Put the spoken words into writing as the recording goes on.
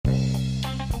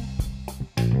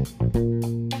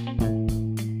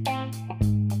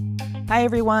Hi,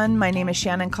 everyone. My name is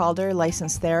Shannon Calder,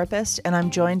 licensed therapist, and I'm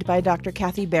joined by Dr.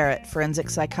 Kathy Barrett, forensic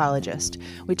psychologist.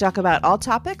 We talk about all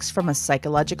topics from a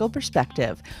psychological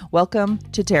perspective. Welcome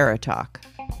to Terror Talk.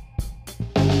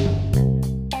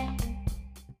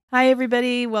 Hi,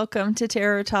 everybody. Welcome to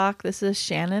Terror Talk. This is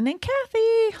Shannon and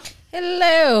Kathy.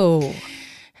 Hello.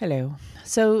 Hello.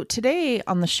 So today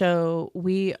on the show,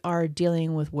 we are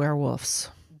dealing with werewolves.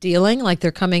 Dealing like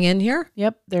they're coming in here?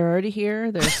 Yep, they're already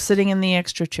here. They're sitting in the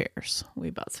extra chairs.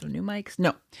 We bought some new mics.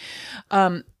 No.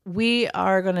 We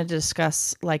are going to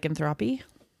discuss lycanthropy.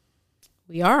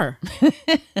 We are.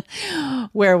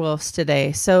 Werewolves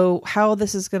today. So how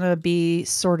this is going to be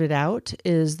sorted out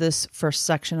is this first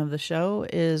section of the show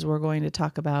is we're going to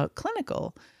talk about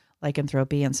clinical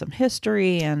lycanthropy and some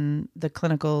history and the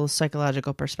clinical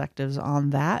psychological perspectives on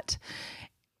that.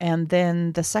 And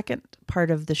then the second part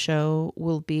of the show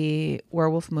will be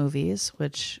werewolf movies,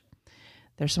 which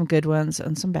there's some good ones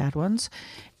and some bad ones,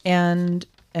 and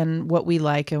what we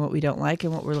like and what we don't like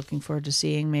and what we're looking forward to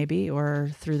seeing maybe,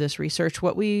 or through this research,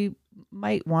 what we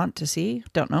might want to see,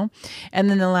 don't know. And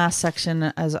then the last section,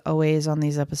 as always on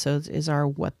these episodes, is our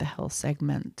What the Hell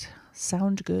segment.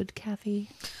 Sound good,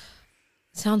 Kathy?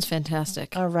 Sounds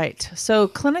fantastic. All right. So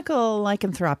clinical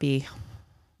lycanthropy.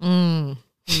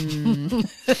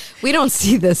 We don't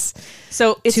see this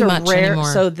so it's too a much rare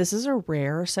anymore. So this is a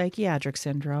rare psychiatric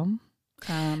syndrome.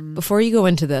 Before you go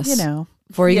into this,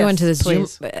 before you go into this,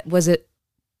 was it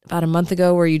about a month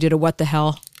ago where you did a What the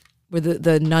Hell with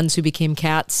the nuns who became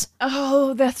cats?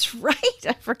 Oh, that's right.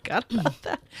 I forgot about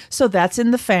that. So that's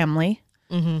in the family.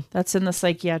 Mm-hmm. That's in the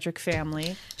psychiatric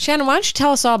family. Shannon, why don't you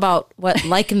tell us all about what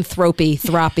lycanthropy,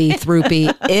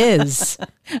 throopy is?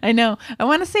 I know. I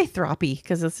want to say thropy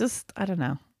because it's just, I don't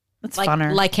know. It's like,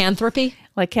 funner. Lycanthropy?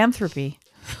 Lycanthropy.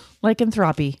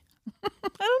 Lycanthropy. I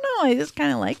don't know. I just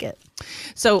kind of like it.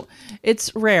 So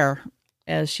it's rare,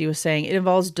 as she was saying. It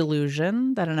involves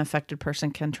delusion that an affected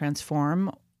person can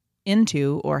transform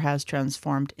into or has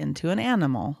transformed into an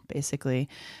animal, basically.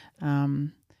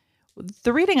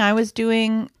 The reading I was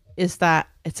doing is that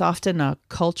it's often a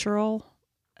cultural,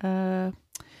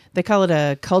 they call it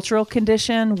a cultural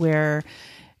condition where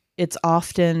it's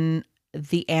often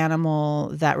the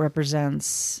animal that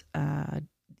represents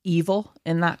evil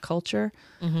in that culture.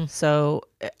 Mm-hmm. So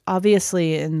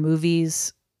obviously in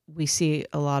movies, we see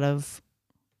a lot of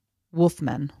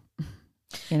wolfmen.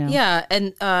 You know? Yeah,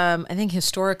 and I think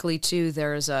historically too,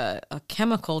 there's a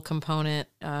chemical component.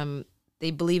 They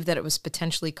believe that it was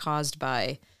potentially caused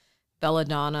by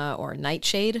belladonna or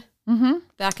nightshade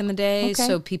back in the day. Okay.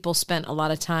 So people spent a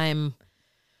lot of time,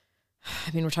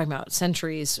 I mean, we're talking about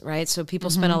centuries, right? So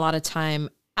people spent a lot of time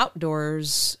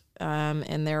outdoors,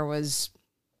 and there was,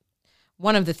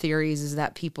 one of the theories is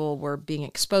that people were being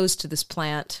exposed to this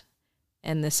plant,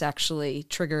 and this actually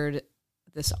triggered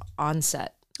this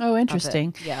onset. Oh,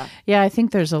 interesting. Yeah. Yeah, I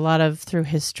think there's a lot of, through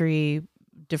history,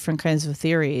 different kinds of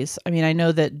theories. I mean, I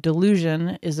know that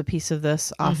delusion is a piece of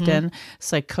this often.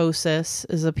 Psychosis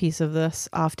is a piece of this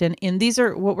often. And these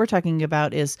are, what we're talking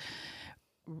about is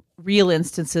real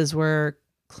instances where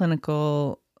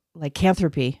clinical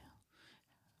lycanthropy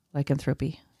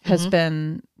has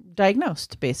been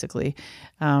diagnosed, basically.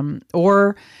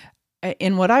 Or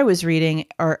in what I was reading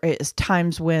is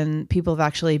times when people have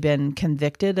actually been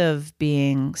convicted of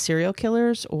being serial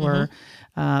killers or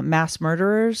mass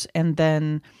murderers, and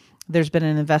then there's been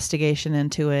an investigation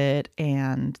into it,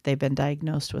 and they've been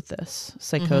diagnosed with this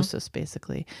psychosis,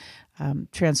 basically,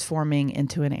 transforming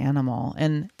into an animal.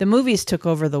 And the movies took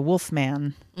over the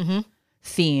Wolfman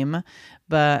theme,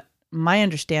 but my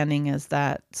understanding is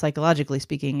that psychologically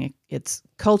speaking, it's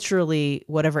culturally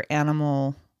whatever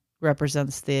animal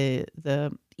represents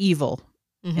the evil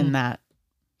in that.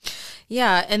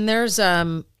 Yeah, and there's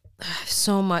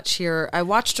so much here. I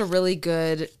watched a really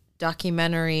good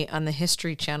documentary on the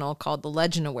History Channel called The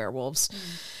Legend of Werewolves,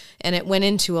 and it went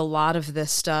into a lot of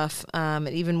this stuff.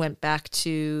 It even went back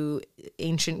to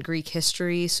ancient Greek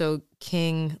history. So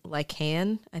King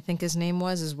Lycaon, I think his name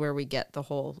is where we get the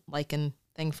whole lichen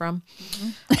thing from.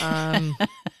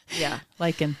 Yeah,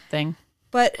 lichen thing.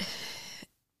 But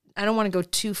I don't want to go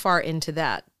too far into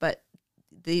that, but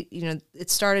it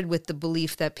started with the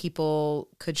belief that people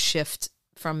could shift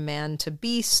from man to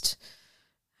beast,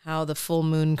 how the full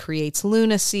moon creates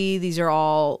lunacy. These are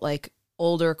all like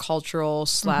older cultural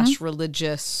 /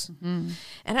 religious. And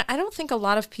I don't think a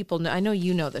lot of people know, I know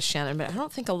you know this, Shannon, but I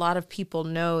don't think a lot of people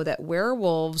know that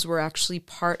werewolves were actually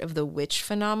part of the witch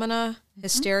phenomena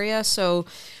hysteria. So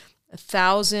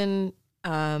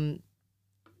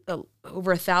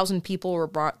over 1,000 people were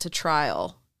brought to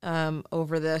trial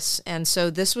over this. And so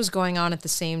this was going on at the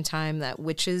same time that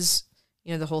witches,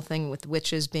 the whole thing with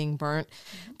witches being burnt,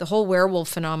 the whole werewolf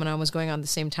phenomenon was going on at the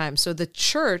same time. So the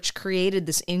church created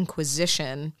this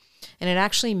inquisition, and it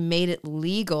actually made it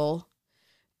legal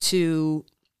to,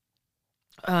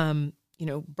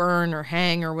 burn or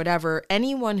hang or whatever.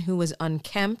 Anyone who was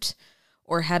unkempt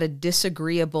or had a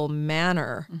disagreeable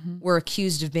manner were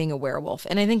accused of being a werewolf.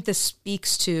 And I think this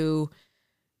speaks to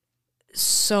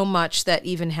so much that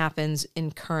even happens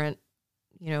in current,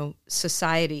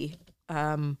 society.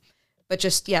 But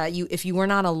just, if you were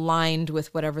not aligned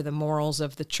with whatever the morals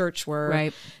of the church were,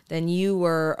 right, then you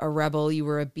were a rebel, you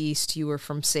were a beast, you were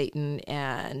from Satan,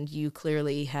 and you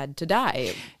clearly had to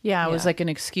die. Yeah, it was like an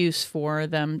excuse for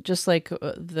them, just like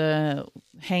the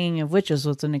hanging of witches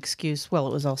was an excuse. Well,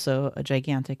 it was also a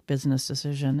gigantic business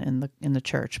decision in the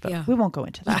church, but we won't go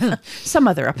into that. Some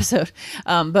other episode.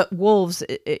 But wolves,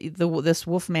 this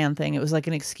Wolfman thing, it was like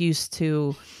an excuse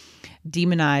to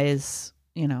demonize,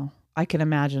 I can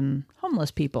imagine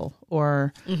homeless people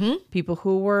or people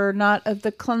who were not of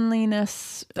the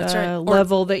cleanliness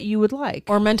level that you would like.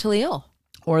 Or mentally ill.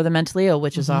 Or the mentally ill,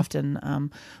 which is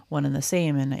often one and the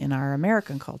same in our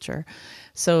American culture.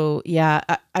 So,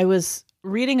 I was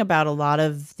reading about a lot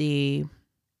of the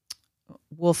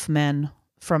wolfmen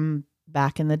from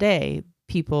back in the day.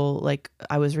 People like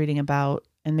I was reading about,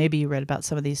 and maybe you read about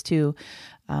some of these too.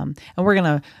 And we're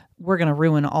gonna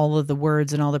ruin all of the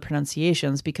words and all the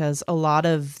pronunciations because a lot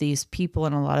of these people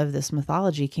and a lot of this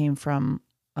mythology came from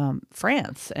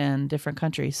France and different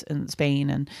countries in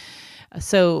Spain. And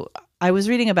so I was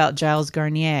reading about Gilles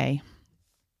Garnier,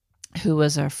 who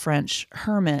was a French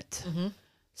hermit,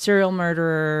 serial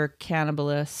murderer,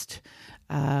 cannibalist.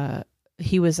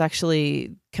 He was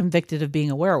actually convicted of being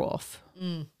a werewolf.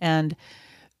 And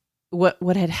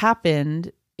what had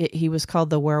happened, he was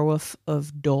called the Werewolf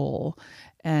of Dole.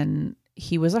 And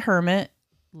he was a hermit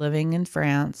living in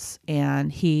France,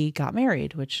 and he got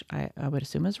married, which I would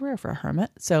assume is rare for a hermit.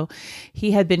 So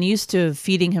he had been used to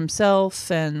feeding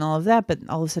himself and all of that, but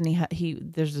all of a sudden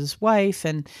there's his wife,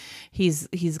 and he's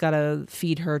got to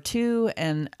feed her too.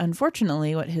 And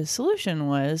unfortunately, what his solution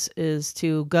is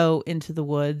to go into the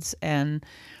woods and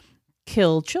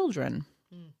kill children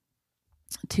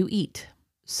to eat.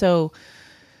 So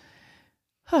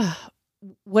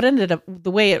what ended up,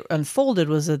 the way it unfolded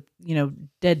was that,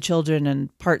 dead children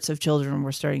and parts of children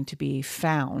were starting to be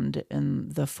found in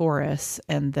the forests.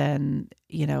 And then,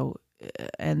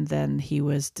 and then he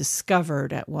was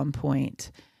discovered at one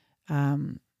point,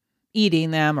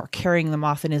 eating them or carrying them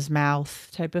off in his mouth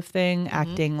type of thing,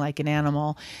 acting like an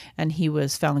animal. And he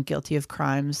was found guilty of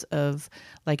crimes of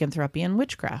lycanthropy and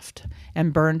witchcraft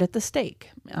and burned at the stake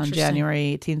on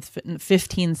January 18th,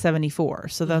 1574.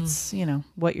 So that's,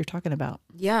 what you're talking about.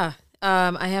 Yeah.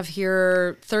 I have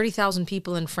here 30,000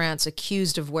 people in France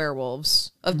accused of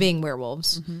being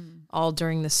werewolves, all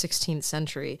during the 16th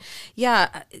century.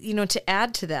 Yeah. To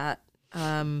add to that,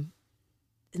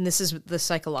 and this is the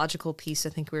psychological piece I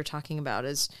think we were talking about,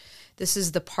 is this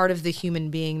is the part of the human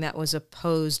being that was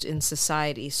opposed in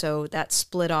society. So that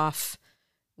split off,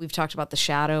 we've talked about the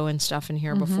shadow and stuff in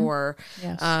here before.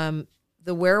 Yes.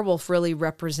 The werewolf really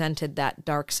represented that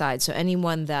dark side. So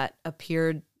anyone that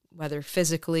appeared, whether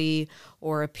physically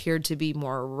or appeared to be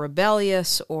more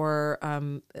rebellious or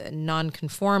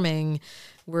non-conforming,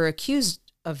 were accused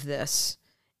of this.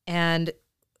 And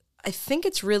I think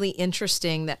it's really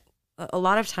interesting that a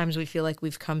lot of times we feel like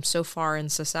we've come so far in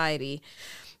society,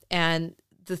 and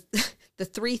the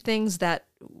three things that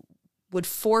would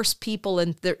force people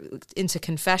into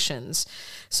confessions.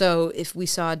 So if we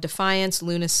saw defiance,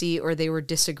 lunacy, or they were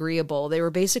disagreeable, they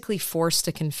were basically forced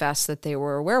to confess that they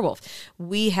were a werewolf.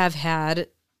 We have had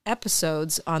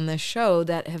episodes on this show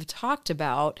that have talked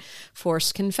about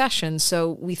forced confessions.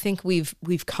 So we think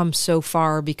we've come so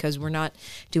far because we're not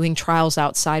doing trials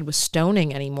outside with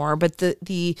stoning anymore. But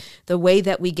the way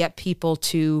that we get people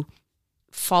to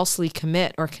falsely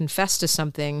commit or confess to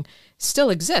something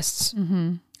still exists.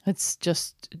 It's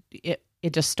just it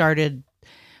just started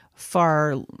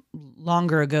far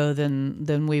longer ago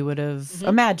than we would have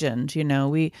imagined.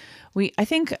 We I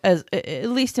think, as at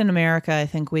least in America, I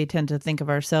think we tend to think of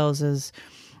ourselves as,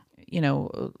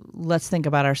 let's think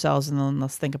about ourselves and then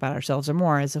let's think about ourselves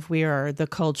more, as if we are the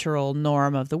cultural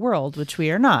norm of the world, which we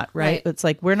are not, right? It's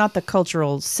like we're not the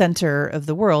cultural center of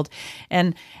the world.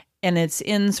 And it's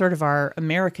in sort of our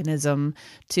Americanism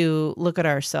to look at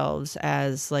ourselves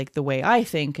as like the way I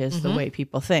think is the way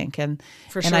people think. And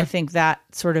I think that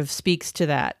sort of speaks to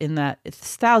that, in that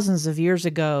it's thousands of years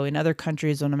ago in other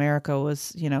countries when America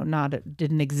was,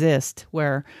 didn't exist,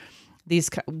 where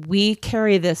we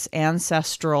carry this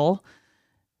ancestral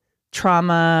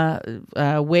trauma,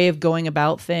 way of going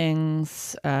about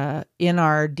things in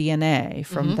our DNA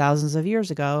from thousands of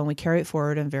years ago, and we carry it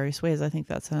forward in various ways. I think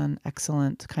that's an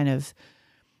excellent kind of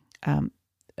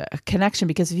connection,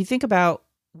 because if you think about,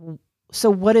 so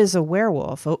what is a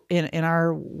werewolf in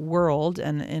our world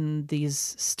and in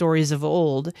these stories of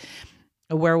old?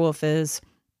 A werewolf is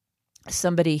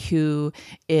somebody who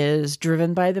is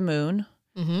driven by the moon,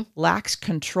 lacks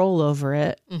control over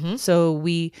it. So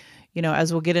we,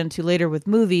 as we'll get into later with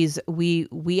movies, we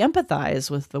empathize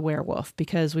with the werewolf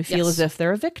because we feel as if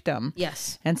they're a victim.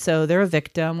 Yes. And so they're a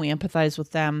victim. We empathize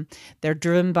with them. They're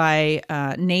driven by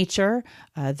nature.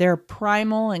 They're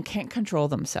primal and can't control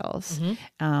themselves.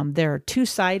 They're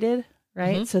two-sided,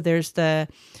 right? So there's the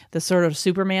sort of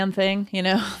Superman thing,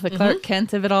 the Clark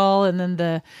Kent of it all, and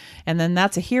then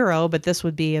that's a hero, but this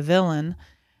would be a villain.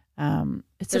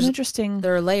 It's an interesting.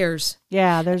 There are layers.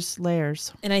 Yeah, there's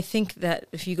layers. And I think that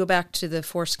if you go back to the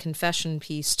forced confession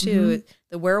piece too,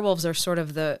 the werewolves are sort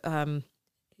of the,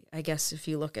 I guess if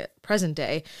you look at present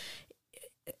day,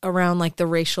 around like the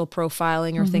racial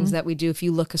profiling or things that we do. If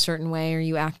you look a certain way or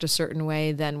you act a certain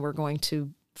way, then we're going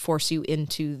to force you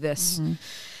into this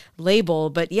label.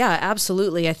 But yeah,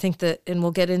 absolutely. I think that, and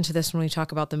we'll get into this when we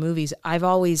talk about the movies, I've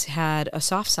always had a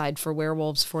soft side for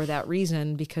werewolves for that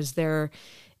reason, because there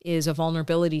is a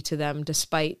vulnerability to them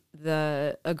despite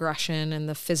the aggression and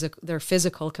their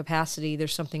physical capacity.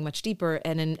 There's something much deeper.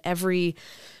 And in every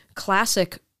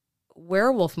classic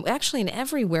werewolf, actually in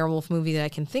every werewolf movie that I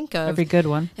can think of, every good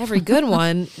one,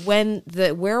 when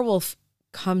the werewolf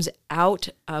comes out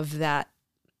of that,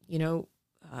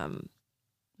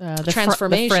 the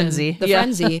transformation, frenzy,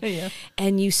 frenzy,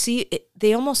 and you see it,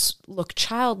 they almost look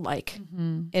childlike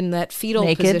in that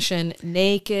fetal position,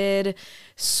 naked,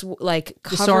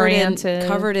 disoriented,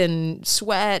 covered in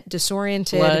sweat,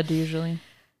 disoriented, blood usually.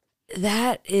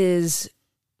 That is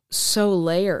so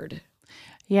layered.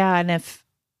 Yeah, and if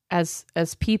as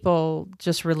people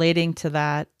just relating to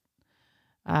that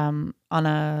on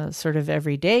a sort of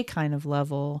everyday kind of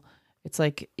level, it's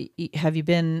like, have you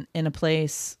been in a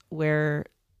place where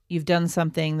you've done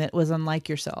something that was unlike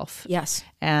yourself? Yes.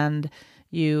 And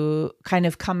you kind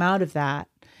of come out of that,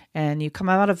 and you come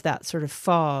out of that sort of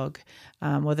fog,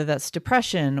 whether that's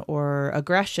depression or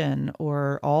aggression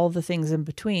or all the things in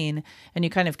between. And you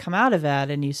kind of come out of that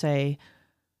and you say,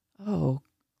 oh,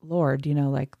 Lord,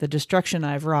 like the destruction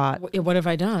I've wrought. What have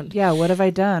I done? Yeah, what have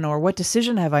I done? Or what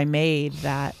decision have I made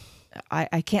that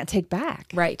I can't take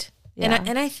back? Right. Yeah.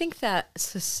 And I think that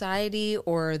society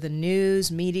or the news,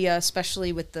 media,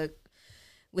 especially with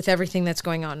everything that's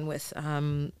going on with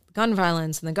gun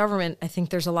violence and the government, I think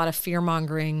there's a lot of fear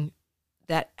mongering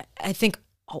that I think,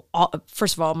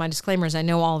 first of all, my disclaimer is I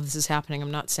know all of this is happening. I'm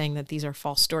not saying that these are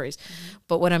false stories.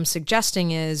 But what I'm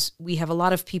suggesting is we have a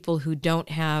lot of people who don't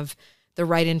have the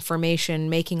right information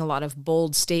making a lot of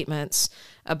bold statements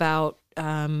about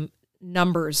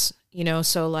numbers,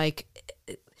 so like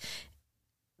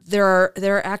there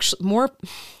are actually more.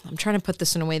 I'm trying to put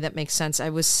this in a way that makes sense.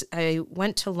 I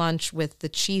went to lunch with the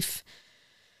chief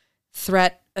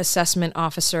threat assessment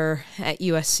officer at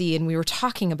USC, and we were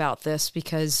talking about this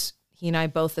because he and I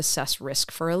both assess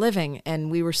risk for a living,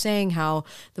 and we were saying how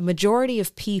the majority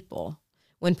of people,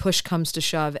 when push comes to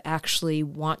shove, actually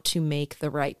want to make the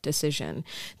right decision.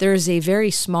 There is a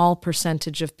very small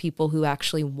percentage of people who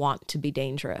actually want to be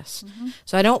dangerous.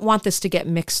 So I don't want this to get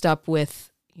mixed up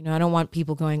with, I don't want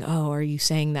people going, oh, are you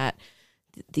saying that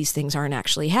these things aren't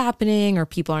actually happening or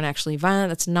people aren't actually violent?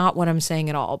 That's not what I'm saying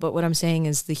at all. But what I'm saying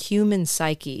is the human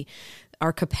psyche,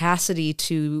 our capacity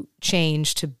to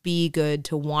change, to be good,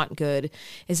 to want good,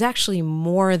 is actually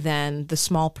more than the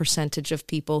small percentage of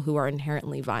people who are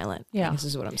inherently violent. Yeah. This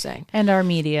is what I'm saying. And our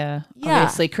media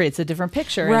obviously creates a different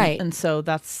picture. Right. And so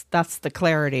that's the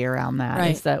clarity around that,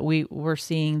 right. is that we're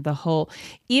seeing the whole,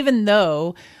 even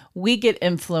though we get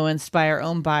influenced by our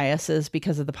own biases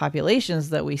because of the populations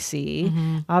that we see,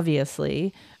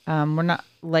 obviously. We're not,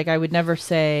 like, I would never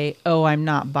say, oh, I'm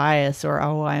not biased or,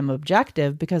 oh, I'm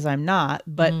objective, because I'm not.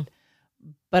 But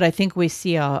I think we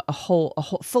see a whole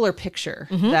fuller picture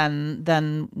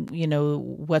than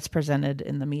what's presented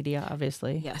in the media,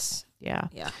 obviously. Yes. Yeah.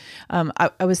 Yeah.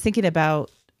 I was thinking about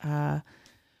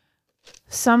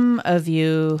some of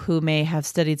you who may have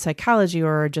studied psychology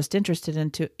or are just interested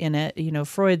in it.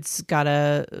 Freud's got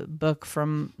a book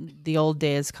from the old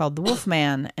days called The Wolf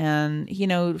Man, and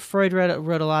Freud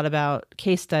wrote a lot about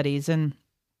case studies. And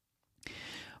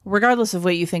regardless of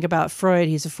what you think about Freud,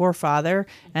 he's a forefather,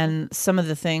 and some of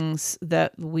the things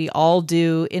that we all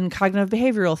do in cognitive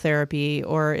behavioral therapy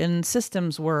or in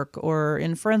systems work or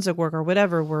in forensic work or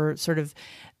whatever, we're sort of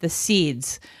the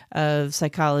seeds of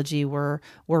psychology were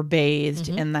bathed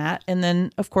in that, and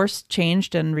then of course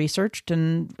changed and researched,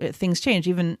 and things changed.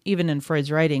 Even in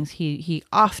Freud's writings, he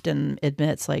often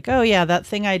admits like, oh yeah, that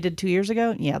thing I did 2 years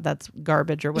ago, yeah, that's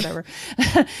garbage or whatever.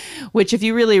 Which if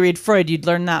you really read Freud, you'd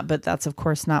learn that, but that's of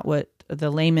course not what the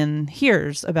layman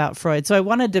hears about Freud. So I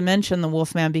wanted to mention the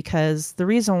Wolfman because the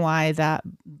reason why that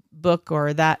book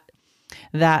or that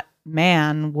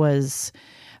man was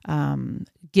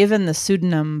given the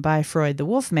pseudonym by Freud, the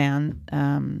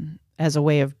Wolfman, as a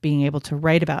way of being able to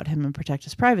write about him and protect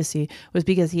his privacy, was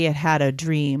because he had a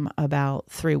dream about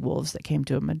 3 wolves that came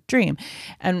to him in a dream.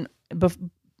 And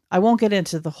I won't get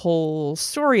into the whole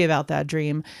story about that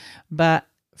dream, but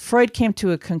Freud came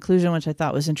to a conclusion, which I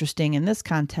thought was interesting in this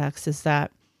context, is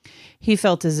that he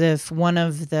felt as if one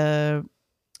of the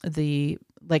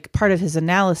like part of his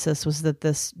analysis was that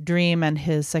this dream and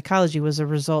his psychology was a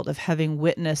result of having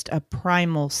witnessed a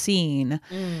primal scene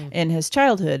in his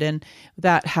childhood. And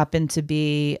that happened to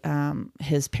be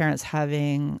his parents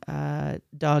having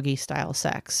doggy style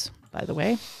sex, by the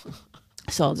way.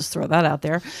 So I'll just throw that out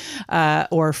there,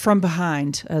 or from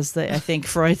behind, as I think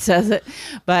Freud says it.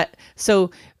 But so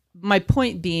my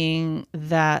point being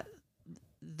that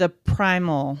the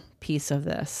primal piece of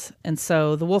this, and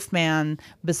so the Wolfman,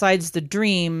 besides the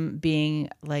dream being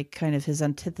like kind of his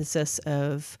antithesis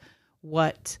of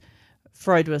what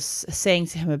Freud was saying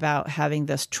to him about having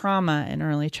this trauma in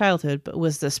early childhood, but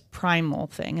was this primal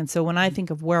thing. And so when I think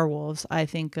of werewolves, I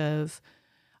think of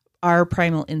our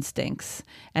primal instincts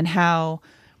and how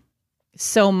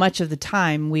so much of the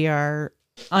time we are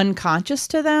unconscious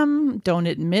to them, don't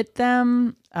admit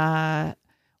them.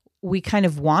 We kind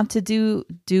of want to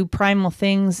do primal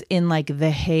things in like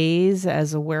the haze,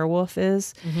 as a werewolf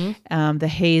is, the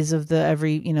haze of the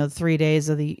every 3 days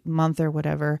of the month or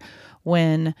whatever.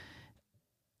 When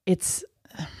it's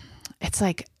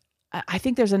like, I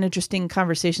think there's an interesting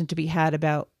conversation to be had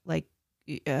about like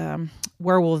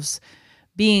werewolves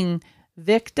being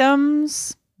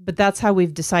victims, but that's how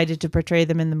we've decided to portray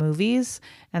them in the movies,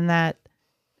 and that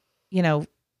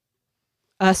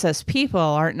us as people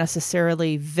aren't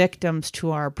necessarily victims to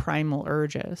our primal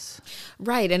urges.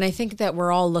 Right. And I think that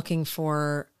we're all looking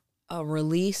for a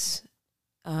release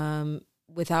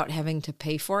without having to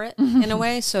pay for it in a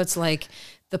way. So it's like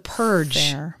The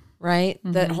Purge, Fair. right?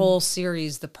 That whole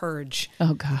series, The Purge.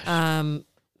 Oh gosh.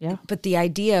 Yeah. But the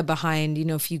idea behind,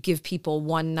 if you give people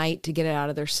one night to get it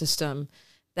out of their system,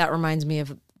 that reminds me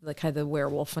of the kind of the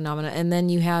werewolf phenomena. And then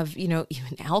you have, even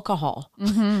alcohol,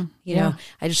 you know,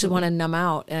 I just want to numb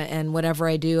out, and whatever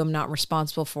I do, I'm not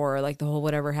responsible for, like the whole,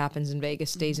 whatever happens in Vegas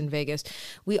stays in Vegas.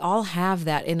 We all have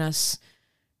that in us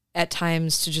at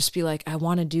times, to just be like, I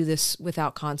want to do this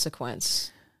without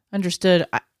consequence. Understood.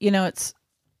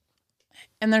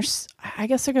 And there's, I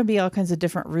guess there are going to be all kinds of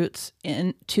different routes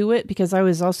into it, because I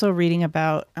was also reading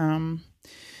about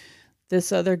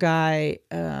this other guy,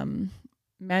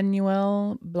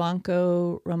 Manuel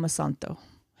Blanco Ramasanto.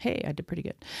 Hey, I did pretty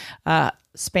good.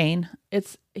 Spain.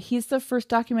 He's the first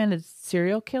documented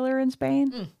serial killer in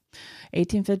Spain,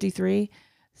 1853.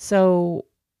 So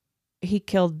he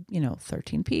killed,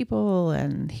 13 people,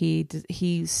 and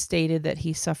he stated that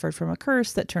he suffered from a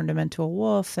curse that turned him into a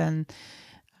wolf, and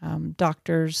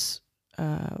doctors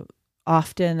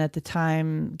often at the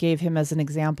time gave him as an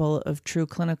example of true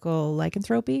clinical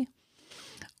lycanthropy,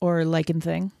 or lichen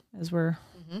thing, as we're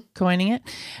coining it.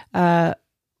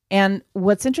 And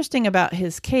what's interesting about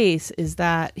his case is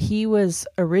that he was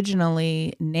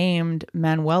originally named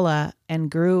Manuela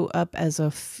and grew up as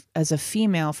a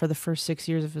female for the first 6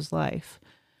 years of his life.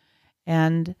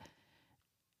 And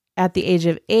at the age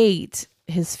of 8,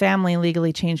 his family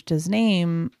legally changed his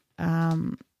name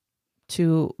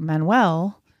to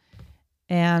Manuel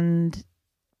and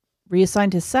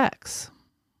reassigned his sex.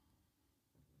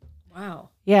 Wow.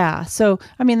 Yeah. So,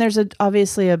 I mean, there's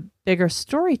obviously a bigger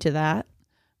story to that,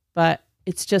 but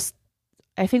it's just,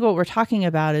 I think what we're talking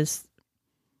about is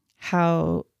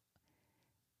how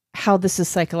this is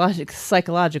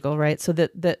psychological, right? So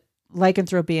that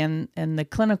lycanthropy and the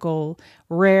clinical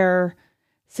rare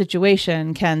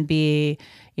situation can be,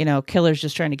 killers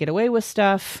just trying to get away with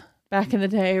stuff back in the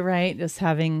day, right? Just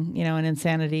having, an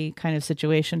insanity kind of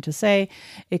situation to say.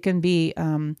 It can be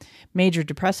major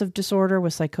depressive disorder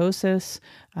with psychosis,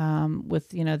 with,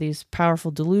 these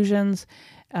powerful delusions.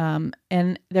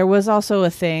 And there was also a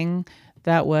thing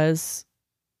that was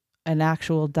an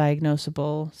actual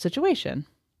diagnosable situation.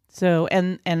 So,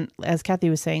 and as Kathy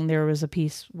was saying, there was a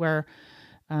piece where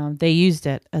they used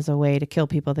it as a way to kill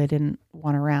people they didn't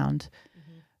want around.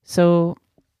 So,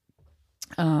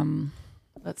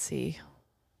 let's see.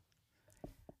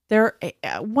 There,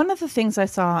 one of the things I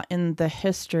saw in the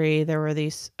history, there were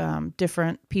these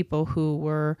different people who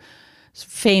were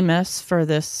famous for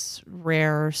this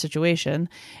rare situation,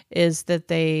 is that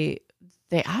they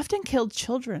often killed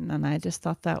children, and I just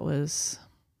thought that was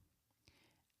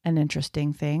an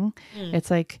interesting thing.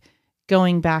 It's like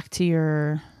going back to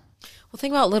your. Well,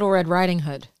 think about Little Red Riding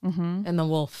Hood and the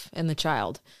wolf and the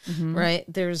child, right?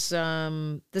 There's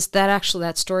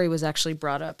that story was actually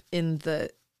brought up in the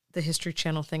History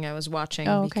Channel thing I was watching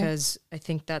because I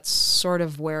think that's sort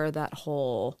of where that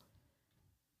whole,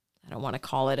 I don't want to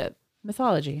call it a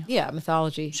mythology. Yeah,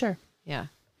 mythology. Sure. Yeah.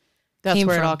 That's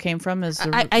where it all came from, is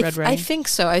the Red Riding. I think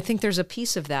so. I think there's a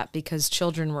piece of that because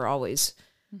children were always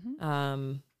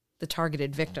the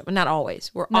targeted victim. Not always.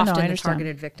 We're often the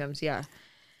targeted victims. Yeah.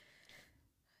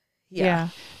 Yeah.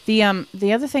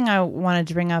 The other thing I wanted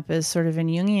to bring up is sort of in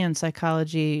Jungian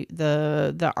psychology,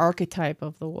 the archetype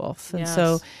of the wolf. And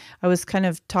so I was kind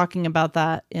of talking about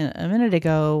that a minute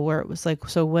ago, where it was like,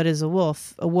 so what is a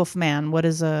wolf? A wolf man? What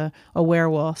is a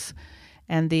werewolf?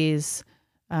 And these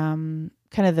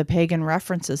kind of the pagan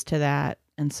references to that.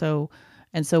 And so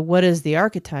what is the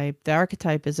archetype? The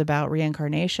archetype is about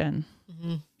reincarnation.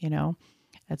 You know,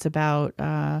 it's about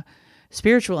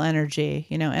spiritual energy,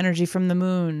 energy from the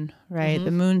moon, right?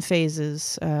 The moon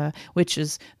phases, which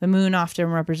is, the moon often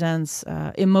represents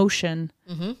emotion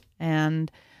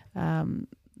and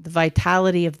the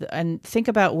vitality of and think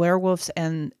about werewolves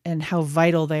and how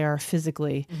vital they are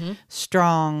physically.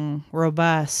 Strong,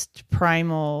 robust,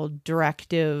 primal,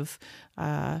 directive.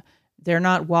 They're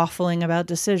not waffling about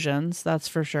decisions, that's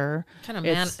for sure. Kind of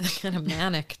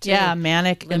manic too. Yeah,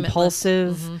 manic, limitless.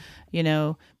 Impulsive,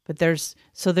 but there's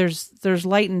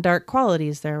light and dark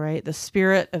qualities there, right? The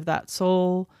spirit of that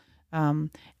soul, and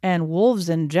wolves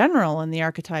in general, and the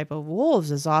archetype of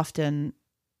wolves is often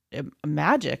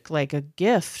magic, like a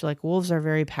gift. Like wolves are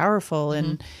very powerful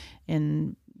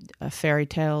in fairy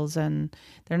tales, and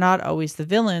they're not always the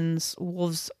villains.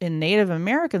 Wolves in Native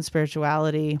American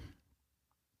spirituality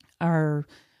are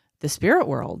the spirit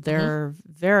world. They're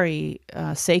very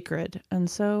sacred, and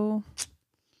so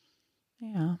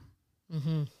yeah.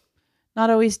 Not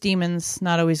always demons,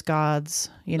 not always gods.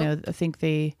 I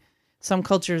think some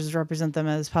cultures represent them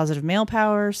as positive male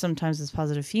power, sometimes as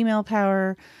positive female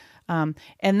power. And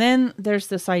then there's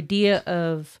this idea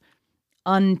of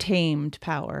untamed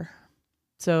power.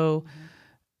 So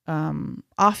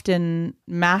often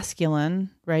masculine,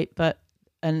 right? But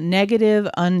a negative,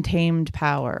 untamed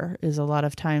power is a lot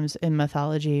of times in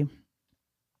mythology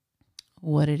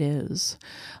what it is,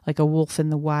 like a wolf in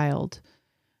the wild,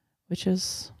 which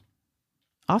is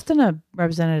often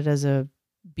represented as a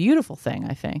beautiful thing,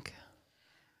 I think.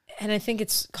 And I think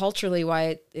it's culturally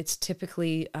why it's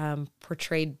typically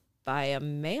portrayed by a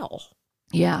male.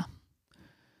 Yeah.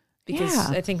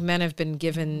 Because I think men have been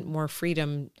given more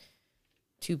freedom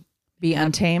to be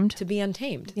untamed. To be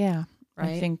untamed. Yeah.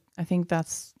 Right. I think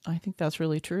that's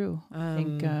really true. I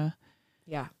think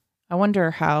yeah. I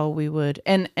wonder how we would,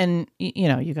 and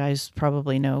you guys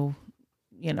probably know,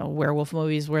 werewolf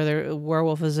movies where the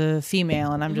werewolf is a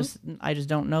female, and I just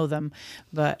don't know them,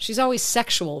 but she's always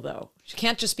sexual though. She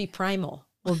can't just be primal.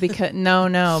 Well,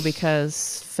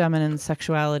 because feminine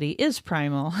sexuality is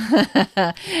primal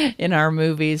in our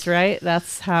movies, right?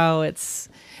 That's how it's,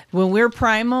 when we're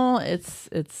primal,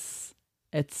 it's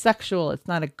sexual. It's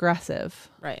not aggressive.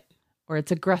 Right. Or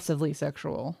it's aggressively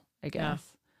sexual, I guess.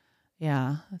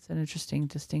 Yeah, that's an interesting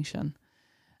distinction.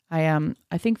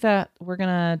 I think that we're going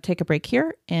to take a break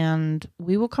here, and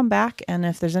we will come back. And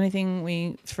if there's anything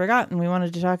we forgot and we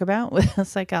wanted to talk about with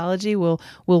psychology, we'll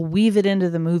weave it into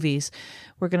the movies.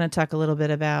 We're going to talk a little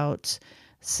bit about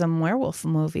some werewolf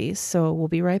movies. So we'll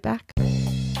be right back.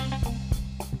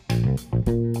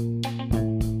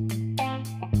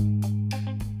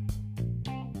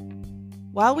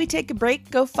 While we take a break,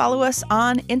 go follow us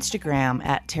on Instagram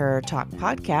at Terror Talk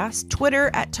Podcast, Twitter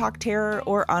at Talk Terror,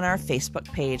 or on our Facebook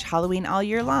page, Halloween All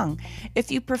Year Long. If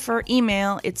you prefer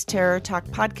email, it's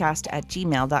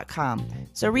terrortalkpodcast@gmail.com.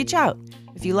 So reach out.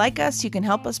 If you like us, you can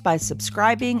help us by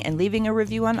subscribing and leaving a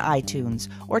review on iTunes,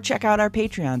 or check out our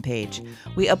Patreon page.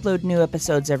 We upload new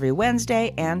episodes every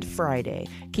Wednesday and Friday.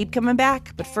 Keep coming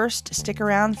back, but first, stick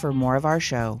around for more of our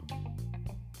show.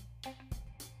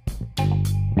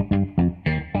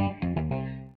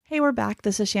 Hey, we're back.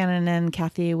 This is Shannon and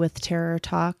Kathy with Terror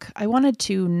Talk. I wanted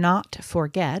to not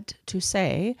forget to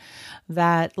say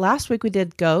that last week we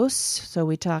did ghosts. So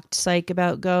we talked psych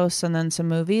about ghosts and then some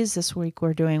movies. This week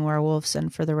we're doing werewolves,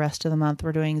 and for the rest of the month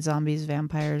we're doing zombies,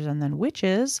 vampires, and then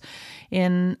witches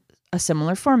in a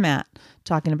similar format,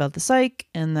 talking about the psych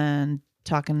and then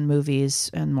talking movies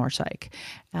and more psych.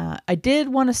 I did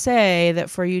want to say that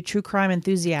for you true crime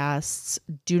enthusiasts,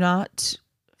 do not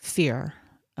fear.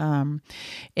 In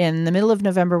the middle of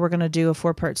November, we're going to do a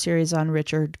 4-part series on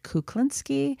Richard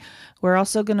Kuklinski. We're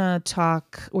also going to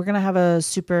have a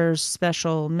super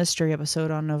special mystery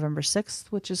episode on November 6th,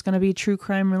 which is going to be true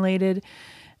crime related.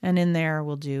 And in there,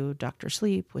 we'll do Dr.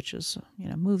 Sleep, which is,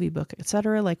 movie, book,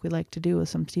 etc., like we like to do with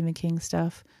some Stephen King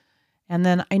stuff. And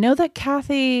then I know that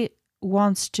Kathy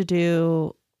wants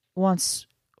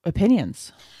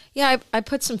opinions. Yeah, I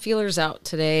put some feelers out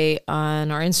today on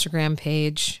our Instagram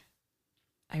page.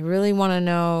 I really want to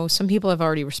know. Some people have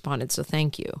already responded, so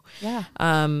thank you. Yeah.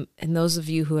 And those of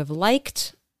you who have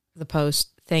liked the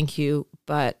post, thank you.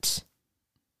 But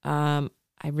I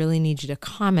really need you to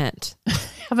comment.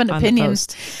 Have an opinion,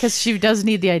 because she does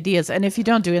need the ideas. And if you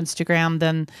don't do Instagram,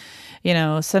 then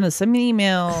send us an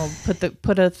email,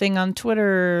 put a thing on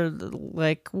Twitter,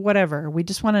 like whatever. We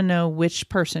just want to know which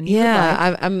person you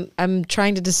like. I'm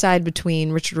trying to decide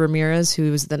between Richard Ramirez,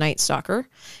 who was the Night Stalker,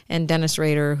 and Dennis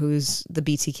Rader, who's the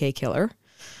BTK killer.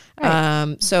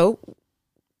 Right.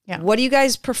 What do you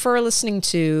guys prefer listening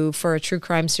to for a true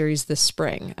crime series this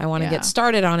spring? I want to get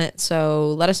started on it,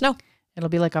 so let us know. It'll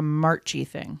be like a Marchy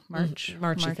thing. Marchy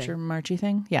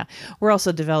thing. Yeah. We're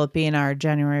also developing our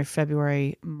January,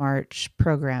 February, March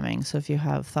programming. So if you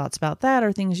have thoughts about that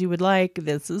or things you would like,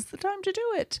 this is the time to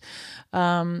do it.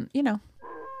 Oh.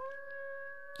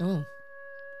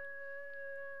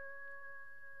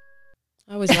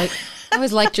 I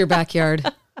always liked your backyard.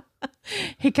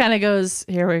 He kind of goes,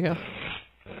 here we go.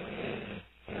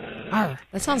 Arr.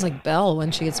 That sounds like Belle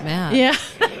when she gets mad. Yeah.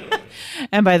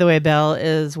 And by the way, Belle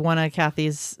is one of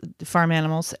Kathy's farm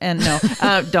animals, and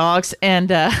dogs,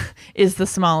 and is the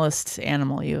smallest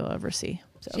animal you'll ever see.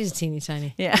 So. She's teeny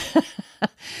tiny. Yeah.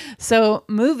 So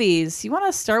movies, you want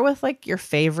to start with like your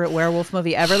favorite werewolf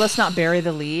movie ever? Let's not bury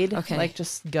the lead. Okay. Like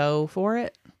just go for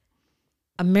it.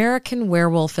 American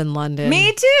Werewolf in London.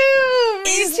 Me too.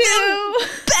 Me too.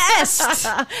 Best.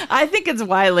 I think it's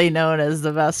widely known as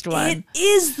the best one. It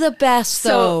is the best,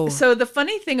 though. So the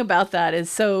funny thing about that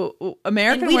is,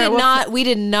 American Werewolf. We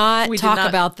did not talk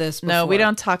about this before. No, we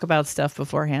don't talk about stuff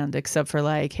beforehand, except for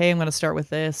like, hey, I'm going to start with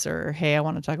this, or hey, I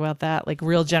want to talk about that, like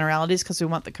real generalities, because we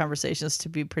want the conversations to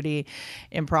be pretty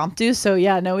impromptu. So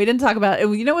yeah, no, we didn't talk about it.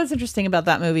 You know what's interesting about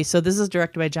that movie? So this is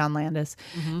directed by John Landis,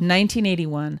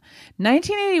 1981.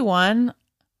 1981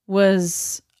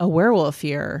 was a werewolf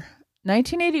year.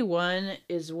 1981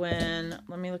 is when,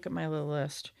 let me look at my little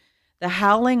list. The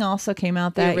Howling also came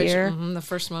out that year. The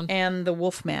first one. And The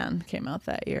Wolfman came out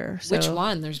that year. So, which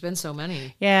one? There's been so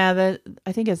many. Yeah,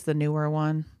 I think it's the newer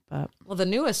one. But well, the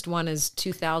newest one is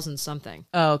 2000 something.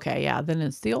 Oh, okay. Yeah, then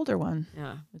it's the older one.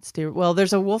 Yeah.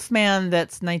 There's a Wolfman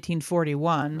that's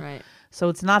 1941. Right. So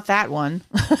it's not that one.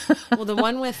 Well, the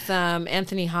one with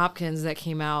Anthony Hopkins that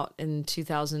came out in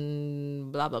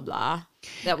 2000, blah blah blah.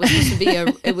 That was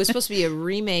supposed to be a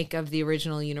remake of the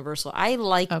original Universal. I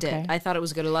liked it. I thought it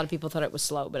was good. A lot of people thought it was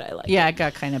slow, but I liked it. Yeah, it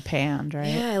got kind of panned, right?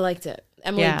 Yeah, I liked it.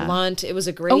 Emily Blunt. It was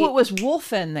a great. Oh, it was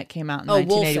Wolfen that came out in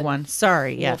 1981. Wolfen.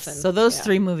 Sorry, yes. Wolfen. So those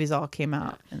three movies all came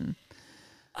out. And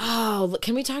oh,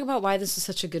 can we talk about why this is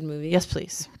such a good movie? Yes,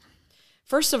 please.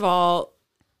 First of all,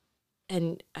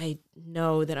 and I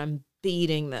know that I'm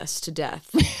beating this to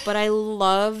death, but I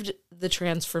loved the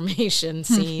transformation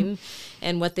scene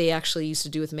and what they actually used to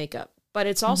do with makeup. But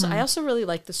it's also, I also really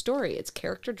like the story. It's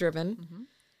character driven.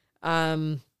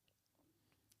 The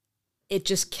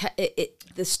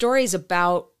story is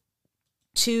about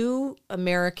two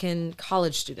American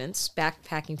college students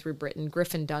backpacking through Britain,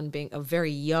 Griffin Dunn being a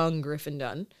very young Griffin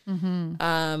Dunn.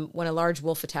 When a large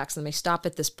wolf attacks them, they stop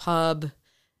at this pub.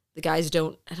 The guys I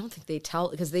don't think they tell,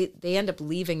 because they end up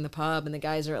leaving the pub, and the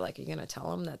guys are like, are you going to tell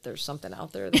them that there's something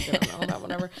out there that they don't know about,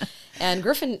 whatever? And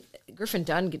Griffin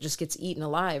Dunn just gets eaten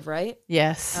alive, right?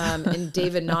 Yes. And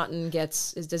David Naughton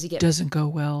doesn't go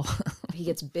well. He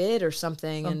gets bit or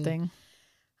something. And,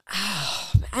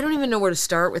 I don't even know where to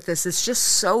start with this. It's just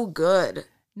so good.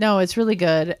 No, it's really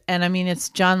good. And I mean, it's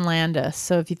John Landis.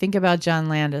 So if you think about John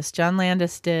Landis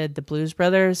did The Blues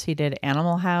Brothers. He did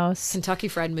Animal House. Kentucky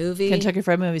Fried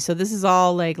Movie. So this is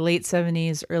all like late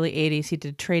 70s, early 80s. He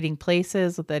did Trading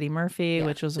Places with Eddie Murphy,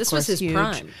 which was, of course, his huge.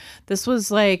 Prime. This was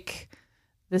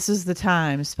the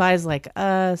time. Spies Like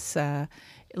Us.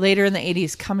 Later in the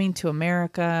 80s, Coming to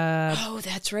America. Oh,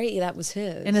 that's right. That was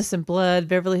his. Innocent Blood,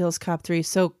 Beverly Hills Cop 3.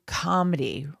 So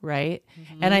comedy, right?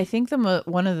 And I think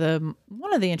one of the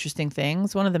interesting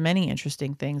things, one of the many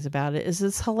interesting things about it is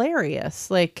it's hilarious.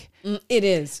 Like it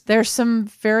is. There's some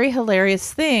very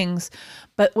hilarious things,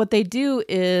 but what they do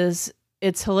is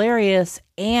it's hilarious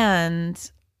and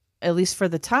at least for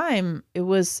the time, it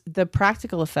was the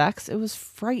practical effects. It was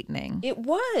frightening. It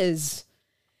was.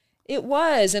 It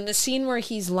was. And the scene where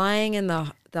he's lying in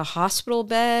the hospital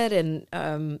bed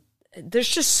and there's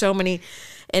just so many,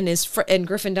 and and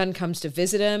Griffin Dunn comes to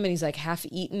visit him and he's like half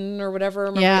eaten or whatever.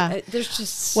 Remember? Yeah. There's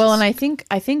just. Well, and I think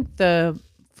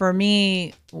for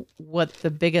me, what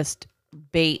the biggest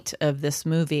bait of this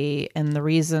movie and the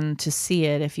reason to see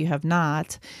it, if you have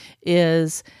not,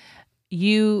 is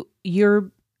you're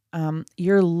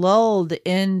lulled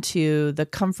into the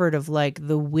comfort of like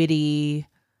the wittiness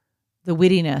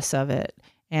of it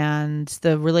and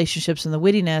the relationships and the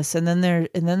wittiness, and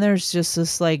then there's just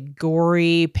this like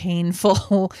gory,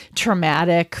 painful,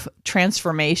 traumatic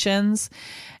transformations,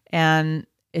 and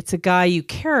it's a guy you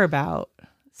care about.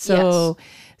 So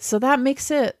that makes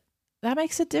it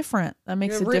different. That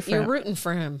makes it different. You're rooting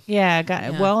for him.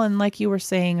 Yeah, well, and like you were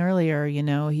saying earlier,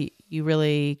 you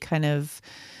really kind of,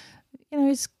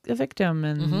 he's a victim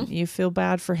and you feel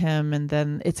bad for him, and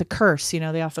then it's a curse.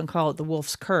 They often call it the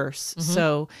wolf's curse.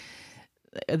 So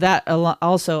that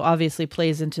also obviously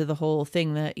plays into the whole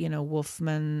thing that,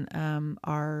 wolfmen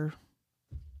are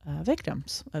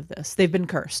victims of this. They've been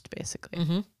cursed,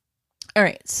 basically. All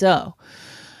right, so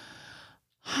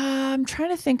I'm trying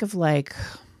to think of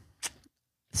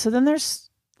so then there's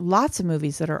lots of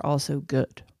movies that are also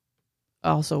good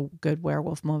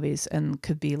werewolf movies and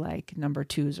could be like number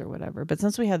 2s or whatever. But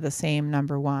since we had the same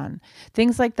number 1,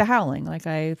 things like The Howling, like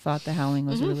I thought The Howling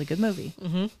was a really good movie.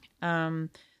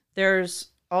 There's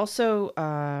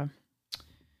also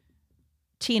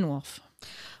Teen Wolf.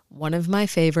 One of my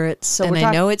favorites. So and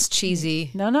I know it's cheesy.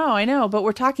 No, I know. But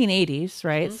we're talking 80s,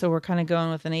 right? So we're kind of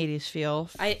going with an 80s feel.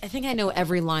 I think I know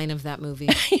every line of that movie.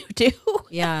 You do?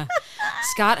 Yeah.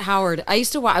 Scott Howard. I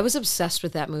used to watch. I was obsessed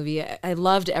with that movie. I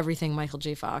loved everything Michael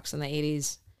J. Fox in the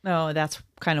 80s. No, that's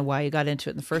kind of why you got into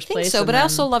it in the first place. So, but I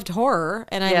also loved horror,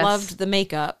 and I loved the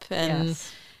makeup and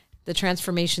the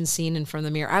transformation scene in front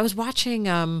of the mirror. I was watching...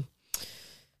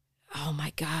 oh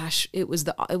my gosh. It was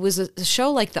a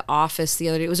show like The Office the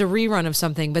other day. It was a rerun of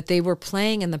something, but they were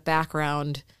playing in the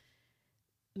background.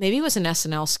 Maybe it was an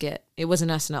SNL skit. It was an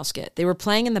SNL skit. They were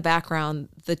playing in the background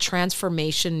the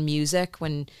transformation music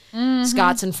when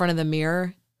Scott's in front of the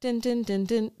mirror. Din, din, din,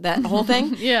 din, that whole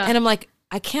thing. Yeah. And I'm like,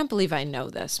 I can't believe I know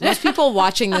this. Most people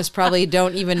watching this probably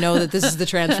don't even know that this is the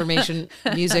transformation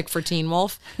music for Teen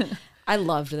Wolf. I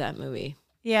loved that movie.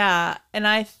 Yeah. And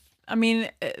I mean,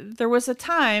 there was a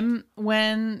time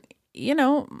when,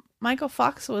 Michael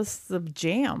Fox was the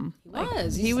jam.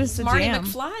 He was the Marty jam.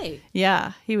 McFly.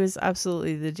 Yeah, he was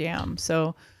absolutely the jam.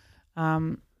 So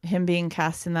him being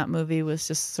cast in that movie was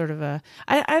just sort of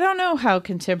I don't know how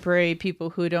contemporary people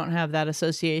who don't have that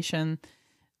association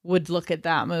would look at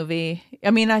that movie. I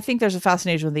mean, I think there's a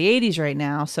fascination with the 80s right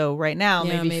now. So right now,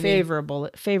 maybe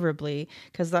favorably,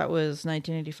 because that was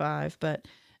 1985. But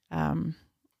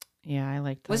yeah, I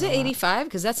like that. Was it 85?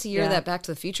 Because that's the year that Back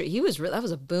to the Future. That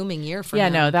was a booming year for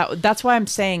him. Yeah, no, that's why I'm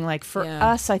saying, like, for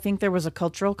us, I think there was a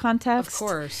cultural context. Of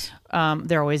course.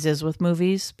 There always is with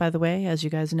movies, by the way, as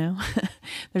you guys know.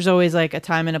 There's always like a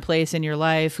time and a place in your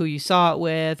life, who you saw it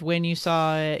with, when you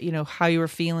saw it, how you were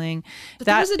feeling. But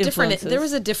there was a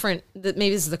different, maybe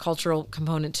this is the cultural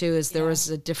component too, is there was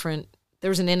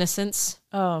an innocence.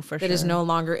 Oh, for sure. That is no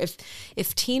longer,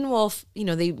 if Teen Wolf,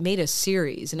 they made a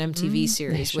series, an MTV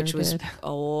series, which was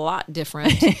a lot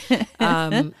different.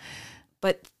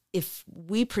 But if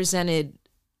we presented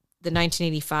the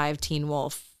 1985 Teen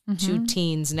Wolf to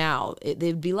teens now,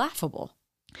 they'd be laughable.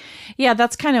 Yeah,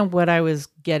 that's kind of what I was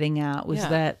getting at, was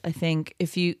that I think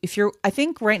I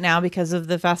think right now, because of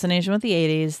the fascination with the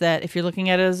 80s, that if you're looking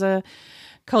at it as a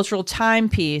cultural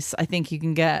timepiece, I think you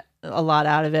can get a lot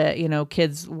out of it.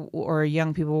 Kids or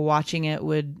young people watching it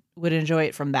would enjoy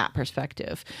it from that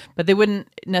perspective, but they wouldn't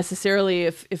necessarily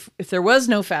if there was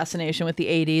no fascination with the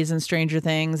 80s and Stranger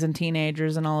Things and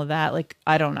teenagers and all of that. Like,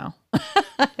 I don't know.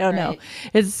 I don't know.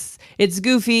 It's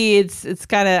goofy. It's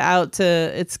kind of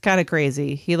it's kind of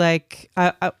crazy.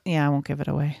 I won't give it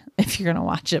away if you're going to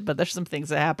watch it, but there's some things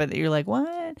that happen that you're like,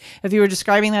 what? If you were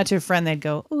describing that to a friend, they'd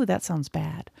go, "Oh, that sounds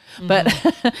bad." But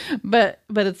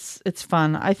it's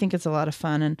fun. I think it's a lot of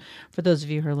fun. And for those of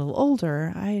you who are a little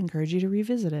older, I encourage you to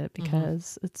revisit it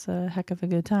because it's a heck of a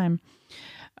good time.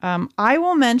 I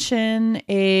will mention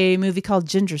a movie called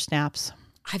Ginger Snaps.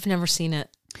 I've never seen it.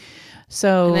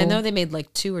 So, and I know they made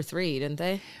like 2 or 3, didn't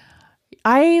they?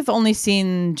 I've only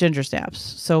seen Ginger Snaps,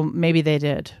 so maybe they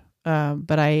did,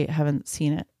 but I haven't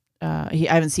seen it. I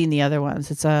haven't seen the other ones.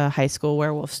 It's a high school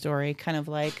werewolf story, kind of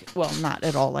like, well, not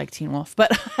at all like Teen Wolf,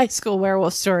 but a high school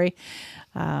werewolf story.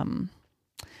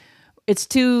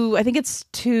 I think it's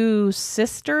two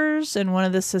sisters, and one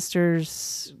of the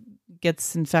sisters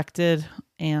gets infected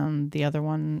and the other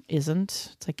one isn't.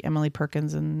 It's like Emily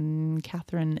Perkins and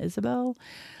Catherine Isabel.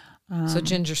 So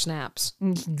Ginger Snaps.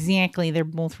 Exactly. They're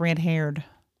both red haired.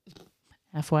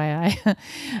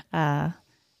 FYI.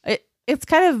 It's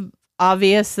kind of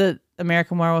obvious that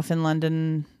American Werewolf in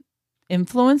London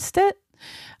influenced it.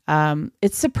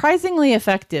 It's surprisingly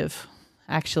effective,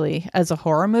 actually, as a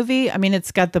horror movie. I mean,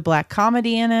 it's got the black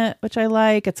comedy in it, which I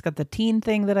like. It's got the teen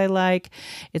thing that I like.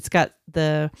 It's got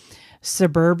the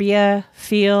suburbia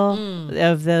feel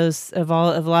of a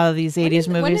lot of these 80s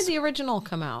movies. When did the original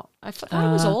come out? I thought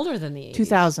it was older than the 80s.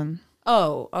 2000.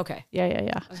 Oh, okay. Yeah.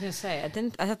 I was gonna say I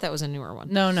thought that was a newer one.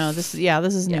 No, this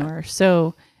is newer.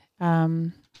 So,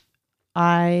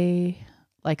 I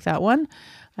like that one.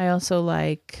 I also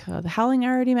like The Howling I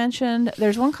already mentioned.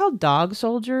 There's one called Dog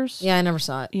Soldiers. Yeah, I never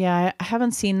saw it. Yeah, I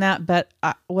haven't seen that, but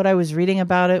what I was reading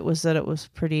about it was that it was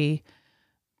pretty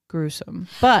gruesome.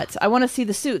 But I want to see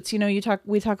the suits. You know,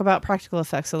 we talk about practical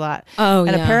effects a lot. Oh,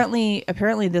 and yeah.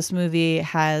 apparently this movie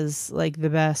has like the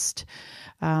best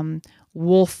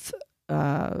wolf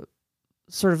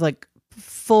sort of like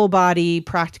full body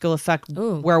practical effect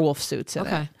werewolf suits in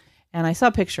it. And I saw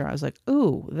a picture. I was like,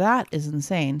 ooh, that is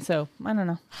insane. So I don't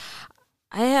know.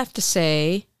 I have to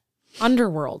say,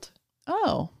 Underworld.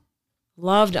 Oh.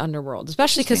 Loved Underworld,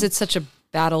 especially because it's such a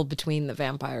battle between the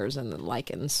vampires and the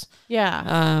Lycans.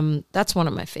 Yeah. That's one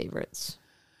of my favorites.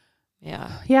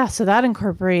 Yeah. Yeah, so that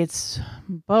incorporates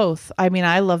both. I mean,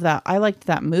 I love that. I liked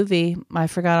that movie. I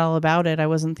forgot all about it. I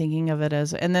wasn't thinking of it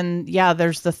as... And then, yeah,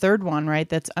 there's the third one, right?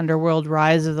 That's Underworld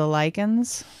Rise of the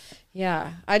Lycans.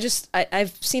 Yeah.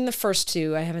 I've seen the first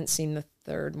two. I haven't seen the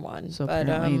third one. So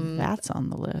apparently that's on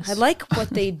the list. I like what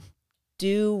they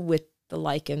do with the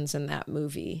Lycans in that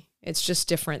movie. It's just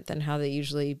different than how they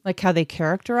usually... Like how they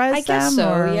characterize them? I guess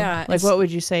so, or, yeah. Like what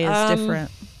would you say is different?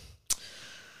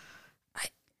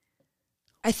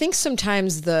 I think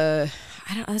sometimes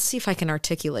let's see if I can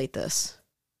articulate this.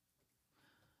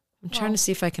 I'm trying to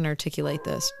see if I can articulate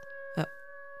this. Oh,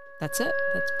 that's it.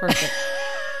 That's perfect.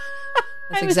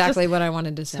 That's exactly what I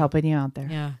wanted to say. Helping you out there.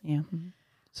 Yeah. Yeah.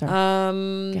 Sorry.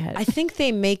 Go ahead. I think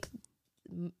they make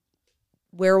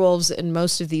werewolves in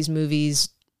most of these movies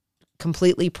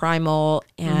completely primal,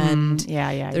 and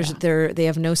they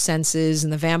have no senses,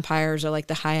 and the vampires are like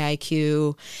the high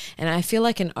IQ. And I feel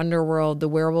like in Underworld, the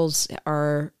werewolves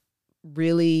are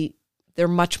really, they're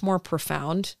much more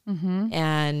profound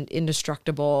and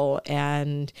indestructible,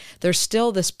 and there's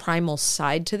still this primal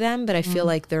side to them, but I feel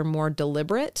like they're more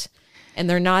deliberate. And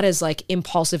they're not as like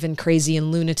impulsive and crazy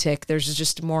and lunatic. There's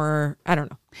just more, I don't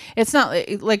know. It's not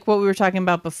like what we were talking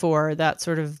about before, that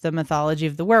sort of the mythology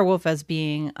of the werewolf as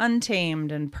being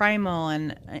untamed and primal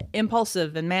and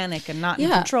impulsive and manic and not in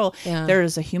control. Yeah. There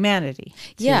is a humanity.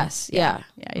 Yes. Yeah.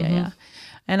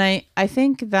 And I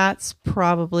think that's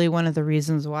probably one of the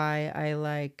reasons why I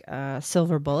like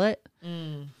Silver Bullet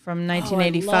from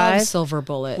 1985. I love Silver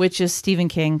Bullet, which is Stephen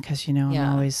King, because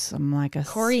I'm like a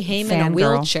Corey Haim in a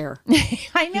wheelchair.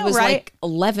 I know, he was right? Like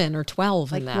 11 or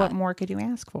 12 in that. What more could you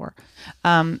ask for?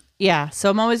 Yeah,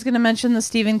 so I'm always going to mention the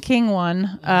Stephen King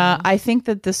one. I think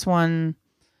that this one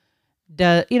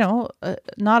does,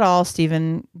 not all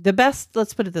the best,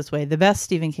 let's put it this way, the best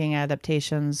Stephen King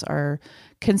adaptations are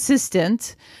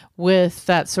consistent with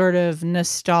that sort of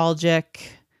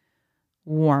nostalgic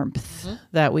warmth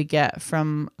that we get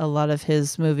from a lot of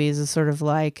his movies, is sort of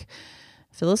like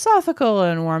philosophical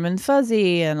and warm and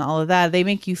fuzzy and all of that. They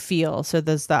make you feel. So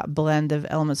there's that blend of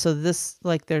elements. So this,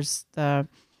 like, there's the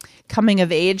coming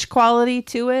of age quality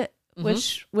to it,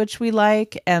 which we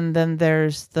like. And then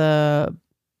there's the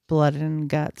blood and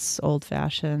guts, old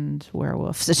fashioned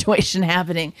werewolf situation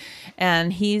happening.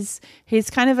 And he's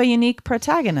kind of a unique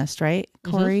protagonist, right,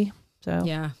 Corey? So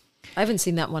yeah. I haven't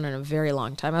seen that one in a very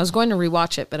long time. I was going to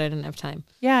rewatch it, but I didn't have time.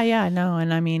 Yeah, I know.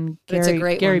 And I mean, Gary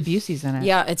Busey's in it.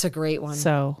 Yeah, it's a great one.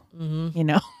 So,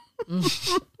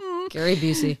 Gary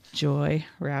Busey. Joy,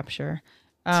 rapture.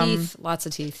 Teeth, lots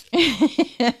of teeth.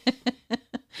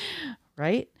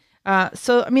 Right?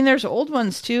 So, I mean, there's old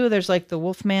ones too. There's like the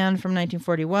Wolfman from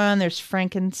 1941. There's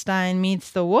Frankenstein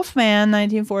meets the Wolfman,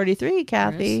 1943.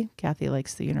 Kathy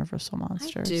likes the Universal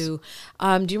monsters. I do.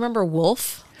 Do you remember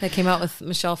Wolf that came out with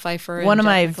Michelle Pfeiffer? One of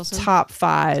my Nicholson? top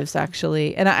fives,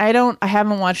 actually. And I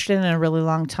haven't watched it in a really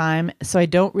long time, so I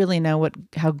don't really know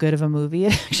how good of a movie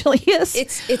it actually is.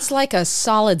 It's like a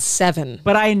solid 7.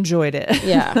 But I enjoyed it.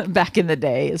 Yeah. Back in the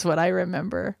day is what I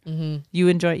remember.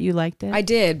 You liked it? I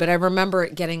did, but I remember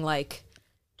it getting like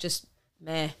just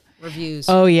meh reviews.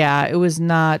 Oh yeah, it was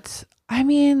not. I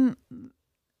mean,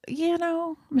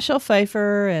 Michelle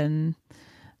Pfeiffer and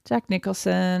Jack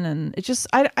Nicholson, and it just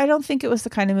I don't think it was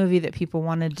the kind of movie that people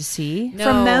wanted to see No,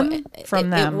 from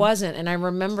them. It wasn't. And I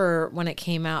remember when it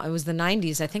came out, it was the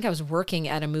 90s. I think I was working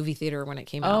at a movie theater when it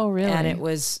came out. Oh, really? And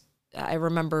I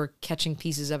remember catching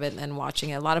pieces of it and then watching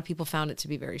it. A lot of people found it to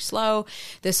be very slow.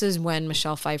 This is when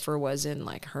Michelle Pfeiffer was in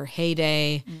like her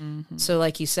heyday. Mm-hmm. So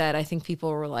like you said, I think people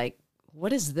were like,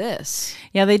 what is this?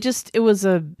 Yeah, it was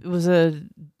a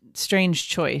strange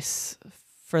choice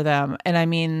for them. And I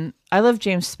mean, I love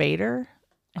James Spader.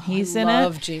 He's in it. I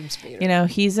love James Spader. You know,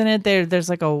 he's in it. There's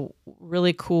like a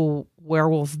really cool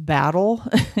werewolf battle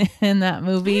in that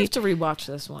movie. I have to rewatch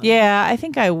this one. Yeah, I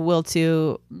think I will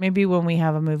too. Maybe when we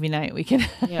have a movie night, we can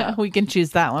we can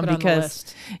choose that one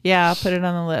because put it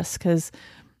on the list because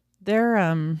they're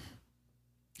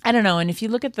I don't know. And if you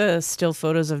look at the still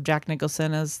photos of Jack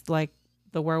Nicholson as like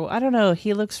the werewolf, I don't know.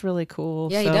 He looks really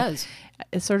cool. Yeah, so he does.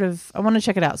 It's sort of, I want to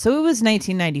check it out. So it was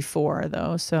 1994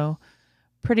 though, so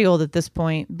pretty old at this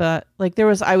point. But like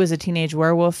I was a teenage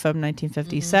werewolf from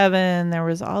 1957. Mm-hmm. There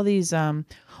was all these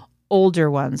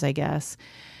older ones, I guess.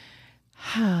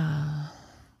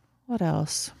 What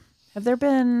else? Have there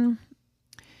been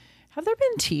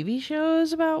TV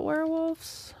shows about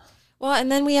werewolves? Well,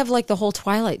 and then we have like the whole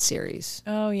Twilight series.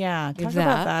 Oh yeah, talk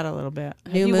about that a little bit.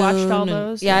 Have New you Moon watched all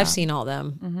those? Yeah, I've seen all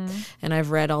them, and I've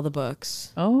read all the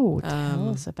books. Oh, tell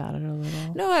us about it a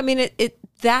little. No, I mean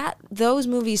those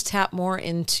movies tap more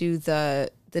into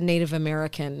the Native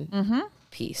American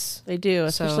piece. They do,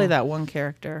 especially that one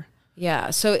character. Yeah,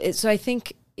 so I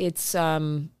think it's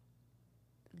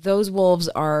those wolves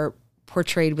are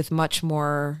portrayed with much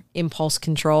more impulse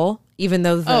control, even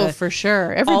though for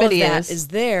sure, everybody all of that is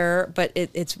there, but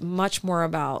it's much more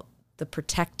about the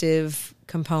protective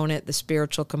component, the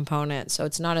spiritual component. So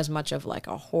it's not as much of like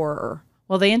a horror.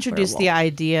 Well, they introduced the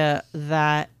idea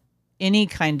that any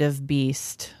kind of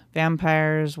beast,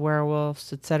 vampires,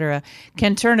 werewolves, etc.,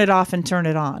 can turn it off and turn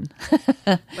it on.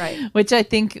 Right. Which I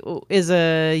think is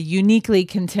a uniquely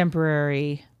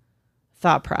contemporary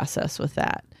thought process with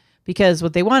that. Because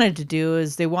what they wanted to do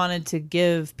is they wanted to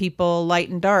give people light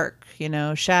and dark,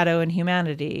 shadow and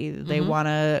humanity. They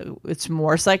it's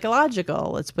more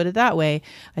psychological. Let's put it that way.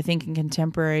 I think in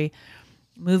contemporary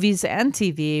movies and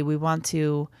TV, we want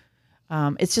to,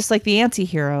 it's just like the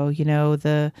anti-hero,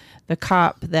 the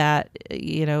cop that,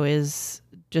 is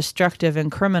destructive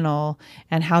and criminal,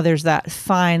 and how there's that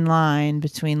fine line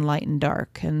between light and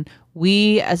dark. And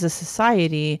we as a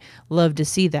society love to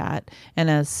see that. And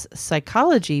as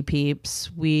psychology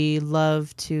peeps, we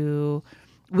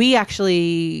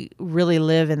actually really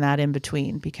live in that in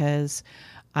between, because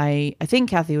I think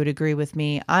Kathy would agree with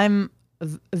me. I'm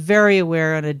very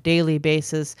aware on a daily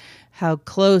basis how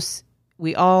close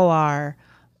we all are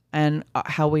and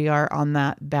how we are on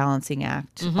that balancing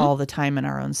act all the time in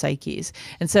our own psyches.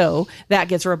 And so that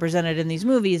gets represented in these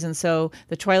movies. And so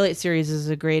the Twilight series is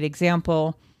a great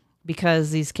example, because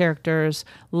these characters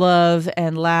love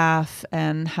and laugh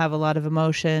and have a lot of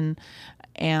emotion,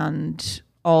 and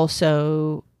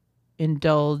also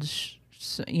indulge,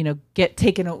 get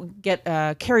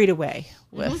carried away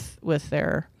with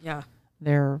their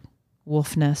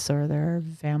wolfness or their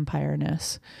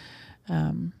vampireness.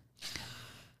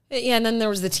 Yeah, and then there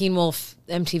was the Teen Wolf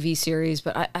MTV series,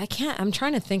 but I can't. I'm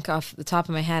trying to think off the top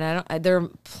of my head. There are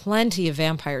plenty of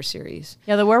vampire series.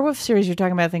 Yeah, the werewolf series you're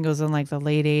talking about, I think it was in like the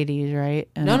late '80s, right?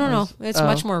 And no. It's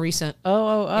much more recent.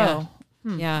 Oh.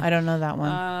 Yeah. I don't know that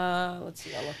one. Let's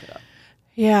see. I'll look it up.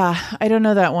 Yeah, I don't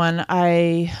know that one.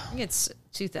 I think it's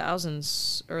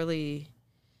 2000s, early.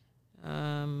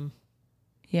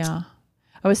 Yeah.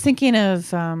 I was thinking of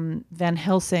Van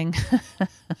Helsing.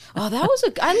 Oh, that was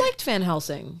I liked Van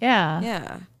Helsing. Yeah.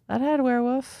 Yeah. That had a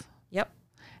werewolf. Yep.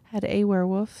 Had a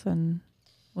werewolf and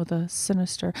with a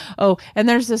sinister. Oh, and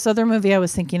there's this other movie I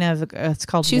was thinking of. It's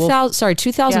called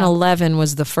 2011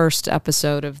 was the first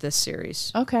episode of this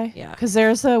series. Okay. Yeah. Because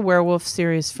there's a werewolf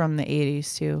series from the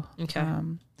 80s too. Okay.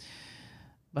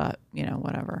 But,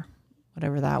 whatever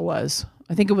that was.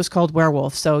 I think it was called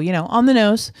Werewolf. So, on the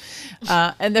nose.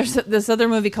 And there's this other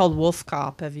movie called Wolf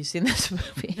Cop. Have you seen this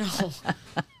movie?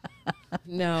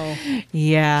 No.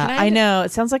 Yeah, I know.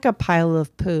 It sounds like a pile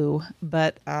of poo,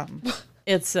 but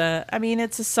it's a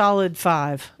solid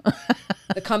 5.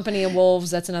 The Company of Wolves.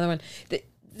 That's another one. I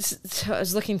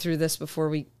was looking through this before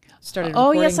we started.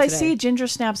 Oh, yes, today. I see. Ginger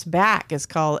Snaps Back is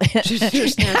called. Ginger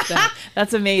Snaps Back.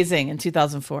 That's amazing. In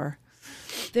 2004.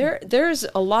 There's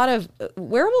a lot of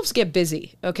werewolves get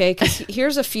busy, okay? Because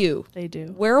here's a few. They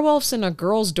do. Werewolves in a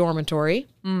girls' dormitory.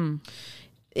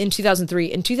 in 2003.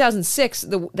 In 2006,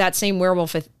 that same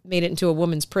werewolf made it into a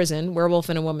woman's prison. Werewolf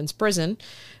in a woman's prison.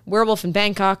 Werewolf in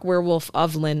Bangkok. Werewolf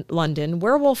of London.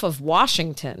 Werewolf of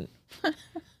Washington.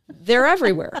 They're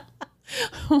everywhere.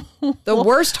 The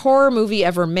worst horror movie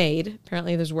ever made.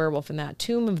 Apparently, there's a werewolf in that.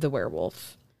 Tomb of the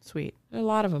Werewolf. Sweet. There are a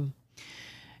lot of them.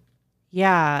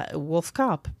 Yeah, Wolf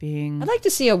Cop being. I'd like to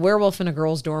see a werewolf in a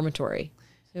girl's dormitory.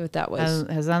 See what that was.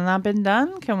 Has that not been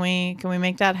done? Can we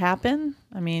make that happen?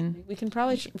 I mean, We can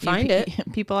probably find it.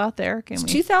 People out there, can It's we?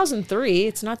 2003.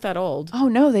 It's not that old. Oh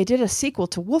no, they did a sequel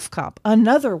to Wolf Cop,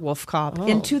 another Wolf Cop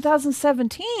in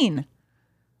 2017,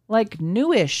 like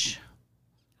newish.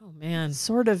 Oh man,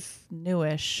 Sort of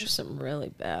newish. there's some really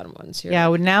bad ones here. Yeah,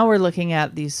 now we're looking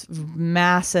at these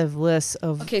massive lists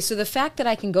of. Okay, so the fact that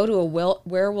I can go to a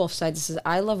werewolf site that says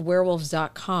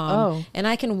ilovewerewolves.com Oh. and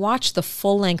I can watch the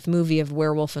full-length movie of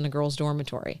Werewolf in a Girl's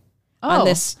Dormitory Oh. on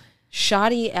this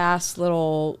shoddy-ass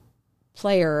little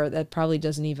player that probably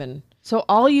doesn't even... So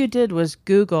all you did was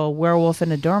Google werewolf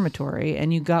in a dormitory,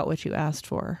 and you got what you asked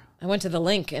for. I went to the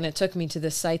link and it took me to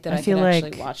this site that I feel could like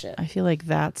actually watch it. I feel like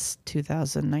that's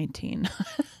 2019.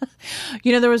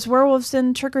 You know, there was werewolves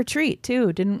in Trick or Treat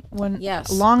too.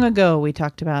 Yes. Long ago we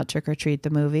talked about Trick or Treat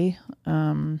the movie.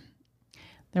 There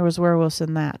was werewolves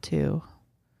in that too.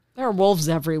 There are wolves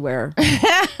everywhere.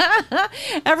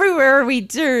 Everywhere we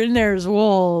turn, there's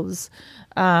wolves.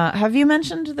 Have you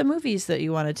mentioned the movies that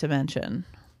you wanted to mention?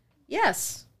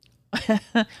 Yes.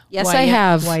 Yes, Why, I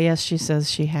have. Why, yes, she says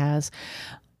she has.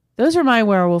 Those are my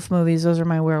werewolf movies. Those are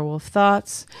my werewolf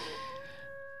thoughts.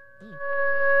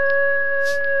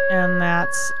 And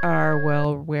that's our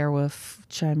werewolf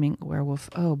chiming werewolf.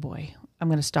 Oh boy, I'm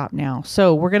going to stop now.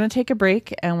 So we're going to take a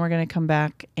break and we're going to come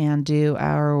back and do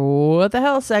our what the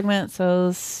hell segment.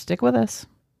 So stick with us.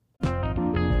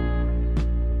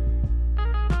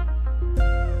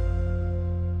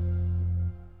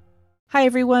 Hi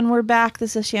everyone, we're back.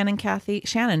 This is Shannon Kathy.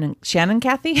 Shannon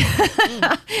Kathy?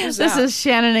 This is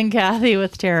Shannon and Kathy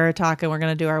with Terror Talk, and we're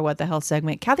going to do our What the Hell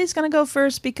segment. Kathy's going to go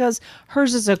first because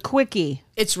hers is a quickie.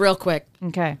 It's real quick.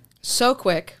 Okay. So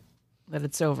quick. That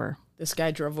it's over. This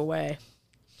guy drove away.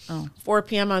 Oh. 4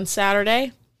 p.m. on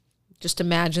Saturday. Just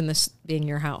imagine this being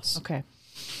your house. Okay.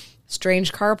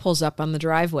 Strange car pulls up on the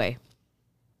driveway.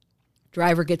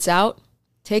 Driver gets out,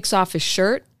 takes off his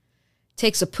shirt,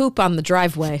 takes a poop on the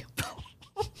driveway.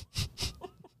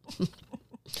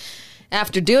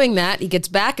 After doing that, he gets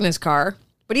back in his car,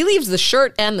 but he leaves the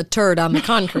shirt and the turd on the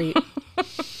concrete.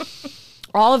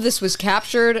 All of this was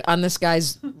captured on this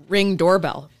guy's Ring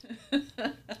doorbell.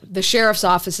 The sheriff's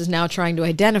office is now trying to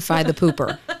identify the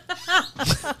pooper.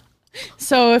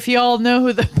 So if you all know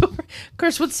who of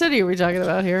course, what city are we talking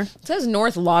about here? It says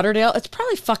North Lauderdale. It's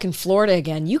probably fucking Florida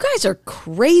again. You guys are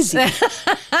crazy.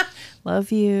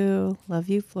 Love you,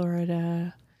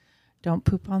 Florida. Don't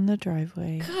poop on the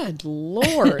driveway. Good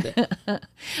Lord.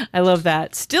 I love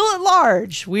that. Still at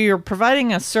large. We are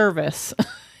providing a service.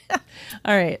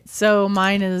 All right. So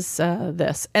mine is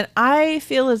this. And I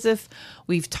feel as if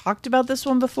we've talked about this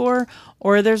one before,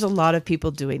 or there's a lot of people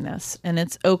doing this. And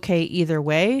it's okay either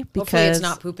way. Because Hopefully it's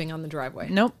not pooping on the driveway.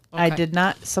 Nope. I Okay. did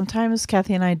not. Sometimes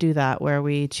Kathy and I do that where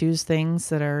we choose things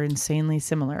that are insanely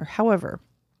similar. However,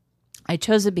 I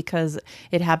chose it because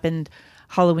it happened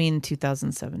Halloween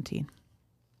 2017.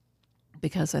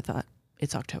 Because I thought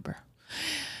it's October.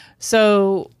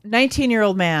 So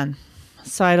 19-year-old man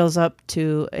sidles up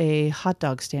to a hot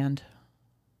dog stand.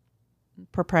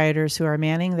 Proprietors who are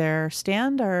manning their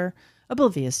stand are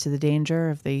oblivious to the danger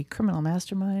of the criminal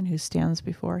mastermind who stands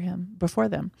before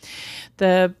them.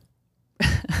 The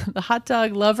the hot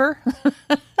dog lover,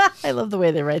 I love the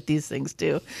way they write these things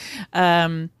too.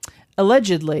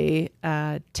 Allegedly,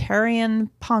 Tarian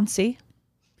Ponce,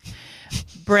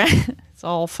 it's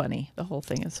all funny. The whole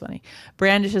thing is funny.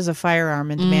 Brandishes a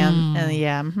firearm and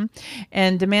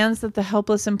demands that the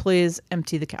helpless employees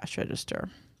empty the cash register.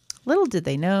 Little did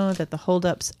they know that the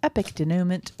holdup's epic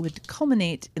denouement would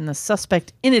culminate in the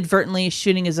suspect inadvertently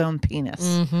shooting his own penis.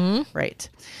 Mm-hmm. Right.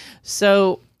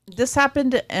 So this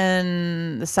happened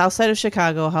in the south side of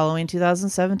Chicago, Halloween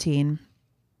 2017.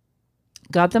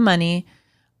 Got the money,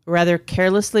 rather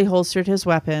carelessly holstered his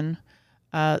weapon.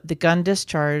 The gun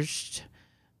discharged.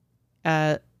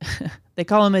 They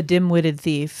call him a dim-witted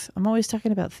thief. I'm always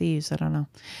talking about thieves. I don't know.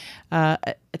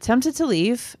 Attempted to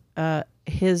leave.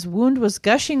 His wound was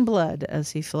gushing blood as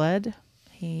he fled.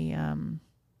 He had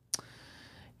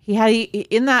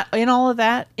in all of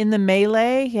that, in the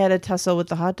melee, he had a tussle with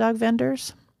the hot dog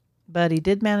vendors, but he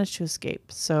did manage to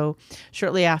escape. So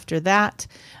shortly after that,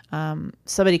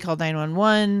 somebody called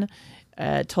 911.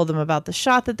 told them about the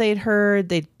shot that they'd heard.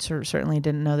 They certainly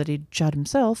didn't know that he'd shot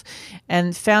himself,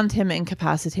 and found him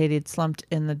incapacitated, slumped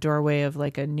in the doorway of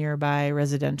like a nearby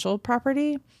residential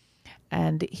property.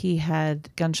 And he had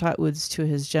gunshot wounds to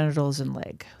his genitals and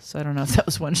leg. So I don't know if that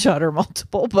was one shot or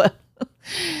multiple, but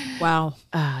wow.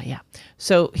 Yeah.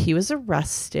 So he was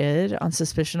arrested on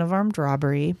suspicion of armed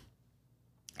robbery.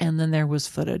 And then there was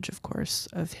footage, of course,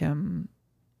 of him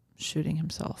shooting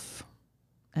himself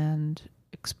and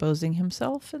exposing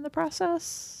himself in the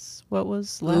process. What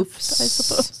was left, Oops. I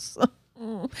suppose.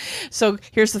 So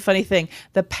here's the funny thing.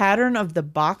 The pattern of the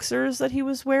boxers that he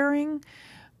was wearing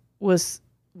was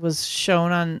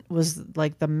shown on, was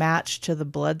like the match to the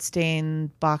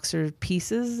bloodstained boxer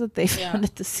pieces that they found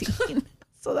at the scene.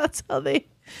 So that's how they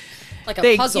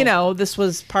puzzle. You know, this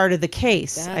was part of the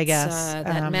case, I guess.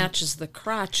 That matches the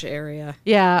crotch area.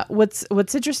 Yeah. What's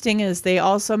interesting is they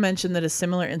also mentioned that a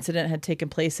similar incident had taken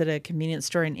place at a convenience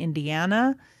store in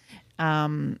Indiana,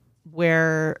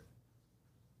 where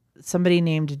somebody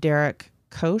named Derek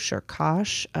Koch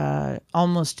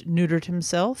almost neutered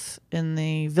himself in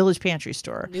the Village Pantry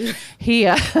store. He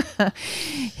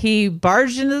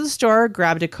barged into the store,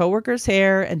 grabbed a coworker's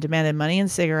hair, and demanded money and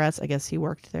cigarettes. I guess he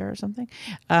worked there or something.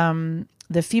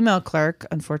 The female clerk,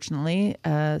 unfortunately,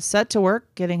 set to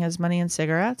work getting his money and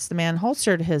cigarettes. The man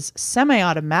holstered his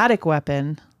semi-automatic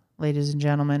weapon, ladies and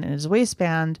gentlemen, in his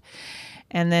waistband,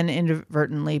 and then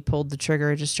inadvertently pulled the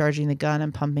trigger, discharging the gun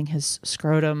and pumping his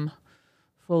scrotum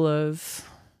full of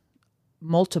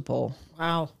multiple.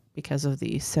 Wow. Because of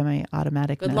the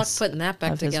semi-automaticness. Good luck putting that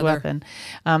back of his together. weapon.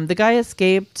 The guy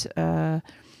escaped.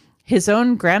 His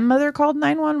own grandmother called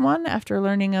 911 after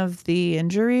learning of the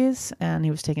injuries, and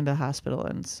he was taken to the hospital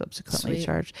and subsequently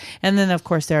charged. And then, of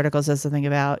course, the article says something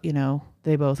about,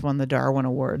 they both won the Darwin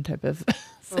Award type of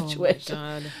situation. Oh,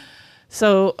 my God.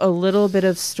 So a little bit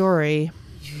of story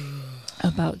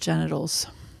about genitals.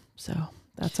 So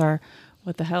that's our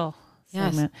what the hell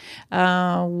segment.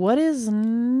 Yes. What is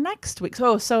next week?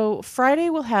 So Friday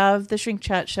we'll have the Shrink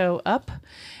Chat show up,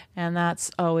 and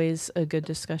that's always a good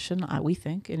discussion, we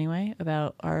think anyway,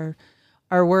 about our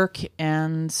work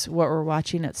and what we're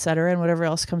watching, etc. And whatever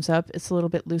else comes up, it's a little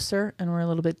bit looser and we're a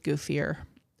little bit goofier.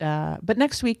 But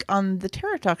next week on the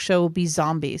Terror Talk show will be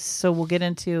zombies. So we'll get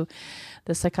into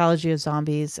the psychology of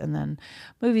zombies, and then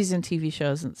movies and TV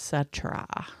shows, etc.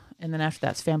 And then after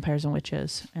that's vampires and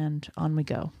witches, and on we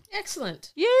go.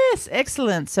 Excellent. Yes,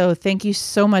 excellent. So thank you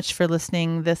so much for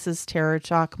listening. This is Terror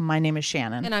Talk. My name is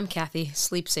Shannon. And I'm Kathy.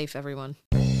 Sleep safe, everyone.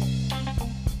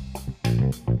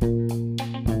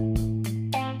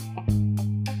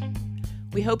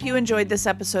 We hope you enjoyed this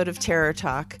episode of Terror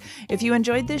Talk. If you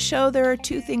enjoyed this show, there are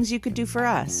 2 things you could do for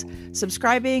us: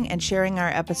 subscribing and sharing our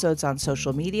episodes on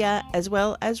social media, as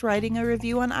well as writing a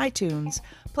review on iTunes.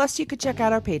 Plus, you could check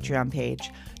out our Patreon page.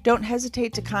 Don't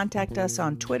hesitate to contact us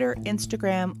on Twitter,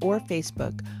 Instagram, or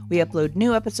Facebook. We upload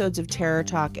new episodes of Terror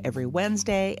Talk every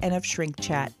Wednesday and of Shrink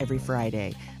Chat every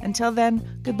Friday. Until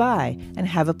then, goodbye and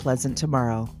have a pleasant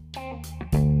tomorrow.